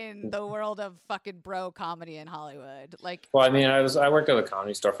something in the world of fucking bro comedy in Hollywood. Like, well, I mean, I worked at the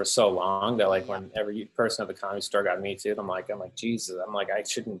Comedy Store for so long that like when every person at the Comedy Store got Me Too, I'm like Jesus, I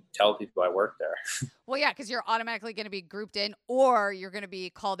shouldn't tell people I work there. Well, yeah, because you're automatically going to be grouped in, or you're going to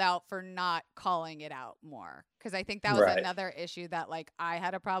be called out for not calling it out more. Because I think that was another issue that like I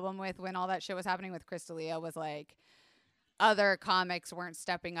had a problem with when all that shit was happening with Crystalia, was like other comics weren't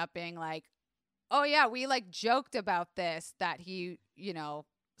stepping up being like, oh yeah, we like joked about this, that he,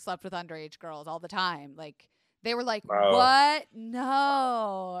 slept with underage girls all the time. Like they were like, what?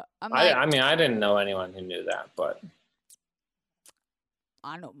 No. I mean, I didn't know anyone who knew that, but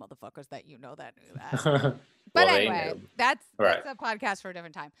I know motherfuckers that knew that. But anyway, that's a podcast for a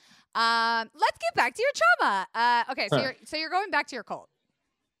different time. Let's get back to your trauma. Okay, so you're going back to your cult.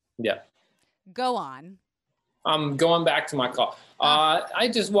 Yeah. Go on. I'm going back to my cult.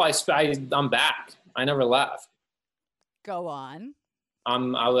 I'm back. I never left. Go on. I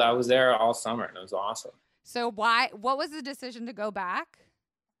was there all summer and it was awesome. So what was the decision to go back?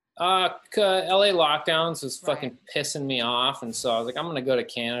 LA lockdowns was fucking pissing me off, and so I was like, I'm gonna go to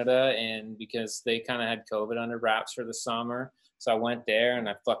Canada, and because they kind of had COVID under wraps for the summer, so I went there and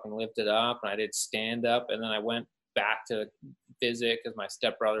I fucking lived it up, and I did stand up, and then I went back to visit because my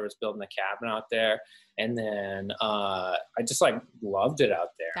stepbrother was building a cabin out there, and then I just like loved it out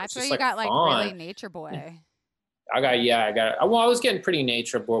there. That's where you got like really nature boy. I was getting pretty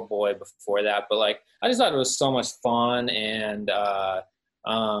nature boy before that, but like I just thought it was so much fun, and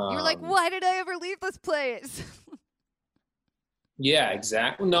you were like, why did I ever leave this place? Yeah,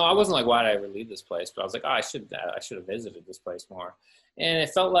 exactly. No, I wasn't like, why did I ever leave this place? But I was like, oh, I should have visited this place more. And it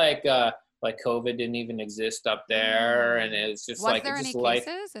felt like COVID didn't even exist up there, and it was just was there any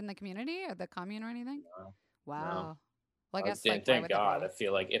cases in the community or the commune or anything? No, wow. No. Well, I guess thank God. I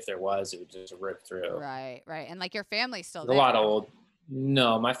feel like if there was, it would just rip through. Right. And like your family's still there. there. A lot of old.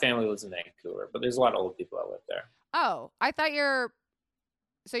 No, my family lives in Vancouver, but there's a lot of old people that live there. Oh, I thought your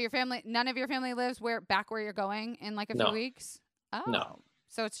family, none of your family lives back where you're going in like a few weeks? Oh. No.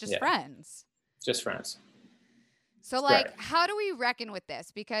 So it's just friends. Just friends. So, like, how do we reckon with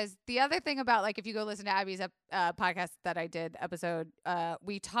this? Because the other thing about, like, if you go listen to Abby's podcast that I did episode,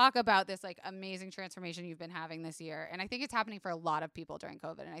 we talk about this, like, amazing transformation you've been having this year. And I think it's happening for a lot of people during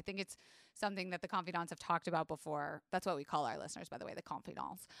COVID. And I think it's something that the confidants have talked about before. That's what we call our listeners, by the way, the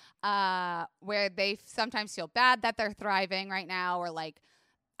confidants, where they sometimes feel bad that they're thriving right now, or, like,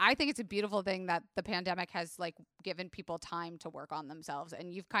 I think it's a beautiful thing that the pandemic has, like, given people time to work on themselves.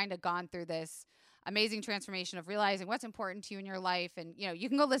 And you've kind of gone through this amazing transformation of realizing what's important to you in your life. And, you know, you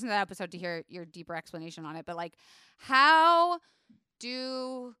can go listen to that episode to hear your deeper explanation on it. But, like, how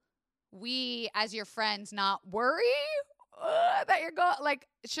do we as your friends not worry that you're going, like,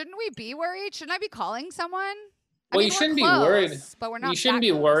 shouldn't we be worried? Shouldn't I be calling someone? Well, you shouldn't be worried. But we're not. You shouldn't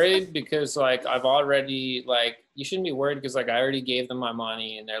be worried because, like, I've already, like, you shouldn't be worried because, like, I already gave them my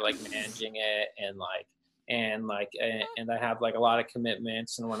money and they're, like, managing it, and I have, like, a lot of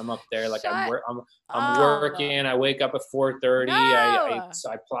commitments. And when I'm up there, like, I'm working. I wake up at 4:30. No. I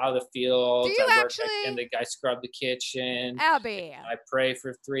plow the fields. Do you I work, actually? I scrub the kitchen. Abby, I pray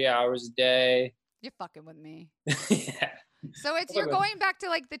for 3 hours a day. you're fucking with me. Yeah. So you're going back to,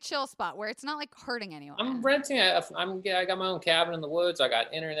 like, the chill spot where it's not, like, hurting anyone. I'm renting. I got my own cabin in the woods. I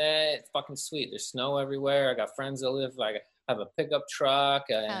got internet. It's fucking sweet. There's snow everywhere. I got friends that live. I have a pickup truck.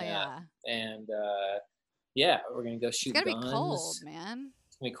 Hell yeah. Yeah, we're gonna go shoot guns. It's gonna be cold, man.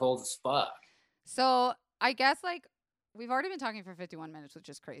 It's gonna be cold as fuck. So I guess, like, we've already been talking for 51 minutes, which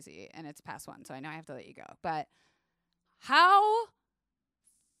is crazy, and it's past 1, so I know I have to let you go. But how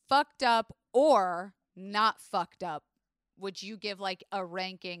fucked up or not fucked up would you give, like, a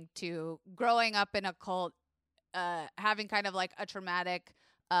ranking to growing up in a cult, having kind of, like, a traumatic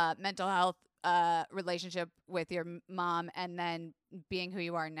mental health relationship with your mom, and then being who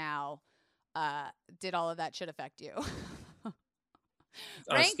you are now? Did all of that shit affect you?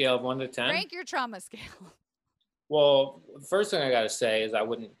 On a scale of 1 to 10? Rank your trauma scale. Well, the first thing I got to say is I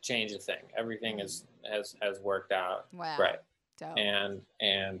wouldn't change a thing. Everything has worked out. Wow. Right. Dope. And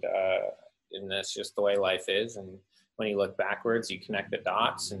that's just the way life is. And when you look backwards, you connect the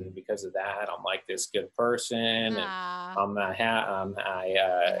dots, and because of that, I'm, like, this good person, and I'm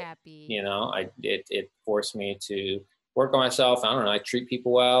happy. You know, it forced me to work on myself. I don't know. I treat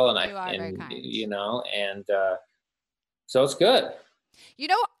people well, and very kind. You know, and so it's good. You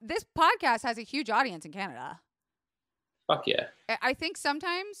know, this podcast has a huge audience in Canada. Fuck yeah. I think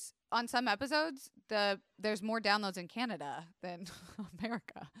sometimes on some episodes, there's more downloads in Canada than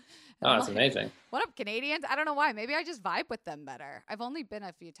America. Oh, that's amazing. What up, Canadians? I don't know why. Maybe I just vibe with them better. I've only been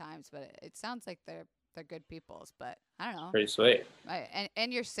a few times, but it sounds like they're good peoples. But I don't know. Pretty sweet.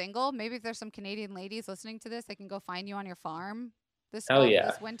 And you're single. Maybe if there's some Canadian ladies listening to this, they can go find you on your farm this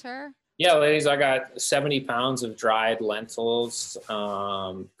winter. Yeah, ladies, I got 70 pounds of dried lentils,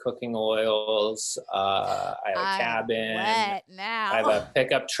 cooking oils. I have a cabin. Wet now. I have a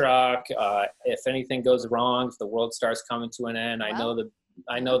pickup truck. If anything goes wrong, if the world starts coming to an end, I know the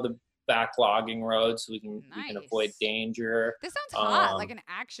backlogging roads, so we can avoid danger. This sounds hot, like an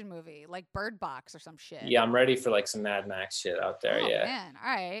action movie, like Bird Box or some shit. Yeah, I'm ready for, like, some Mad Max shit out there. Oh, yeah. Man.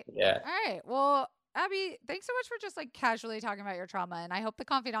 All right. Yeah. All right. Well, Abby, thanks so much for just, like, casually talking about your trauma. And I hope the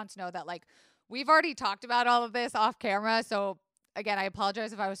confidants know that, like, we've already talked about all of this off camera. So, again, I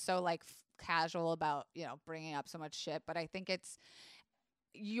apologize if I was so, like, casual about, you know, bringing up so much shit. But I think it's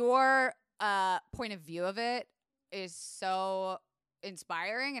your point of view of it is so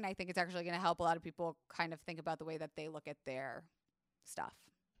inspiring. And I think it's actually going to help a lot of people kind of think about the way that they look at their stuff.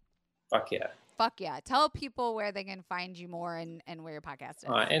 Fuck yeah. Fuck yeah. Tell people where they can find you more and where your podcast is.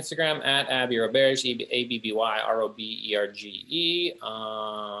 Instagram at Abby ROBERGE, ABBY ROBERGE.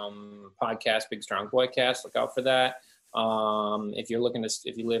 Podcast, Big Strong Boycast. Look out for that. If you live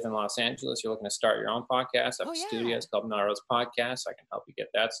in Los Angeles, you're looking to start your own podcast. I have a studio. It's called Melrose Podcast. I can help you get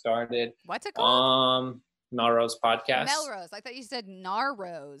that started. What's it called? Melrose Podcast. Melrose. I thought you said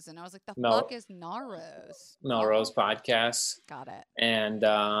Narrose, and I was like, the fuck is Narrose? Melrose Podcast. Got it. And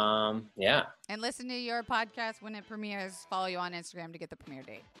yeah. And listen to your podcast when it premieres. Follow you on Instagram to get the premiere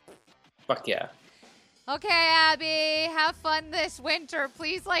date. Fuck yeah. Okay, Abby, have fun this winter.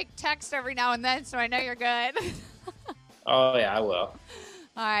 Please, like, text every now and then so I know you're good. Oh yeah, I will.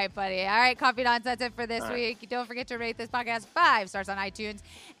 All right, buddy. All right, confidants, that's it for this week. Don't forget to rate this podcast 5 stars on iTunes.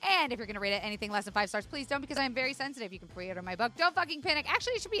 And if you're going to rate it anything less than 5 stars, please don't, because I'm very sensitive. You can pre-order my book. Don't fucking panic.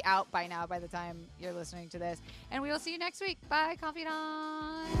 Actually, it should be out by now by the time you're listening to this. And we will see you next week. Bye, confidants.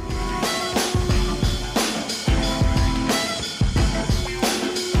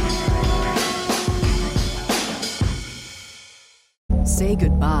 say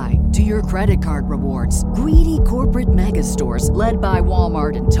goodbye to your credit card rewards. Greedy corporate mega stores, led by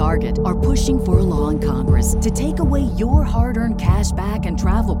Walmart and Target, are pushing for a law in Congress to take away your hard-earned cash back and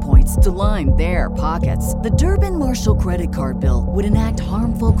travel points to line their pockets. The Durbin-Marshall credit card bill would enact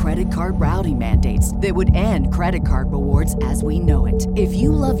harmful credit card routing mandates that would end credit card rewards as we know it. If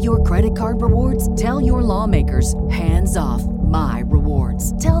you love your credit card rewards, tell your lawmakers, hands off my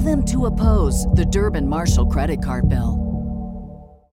rewards. Tell them to oppose the Durbin-Marshall credit card bill.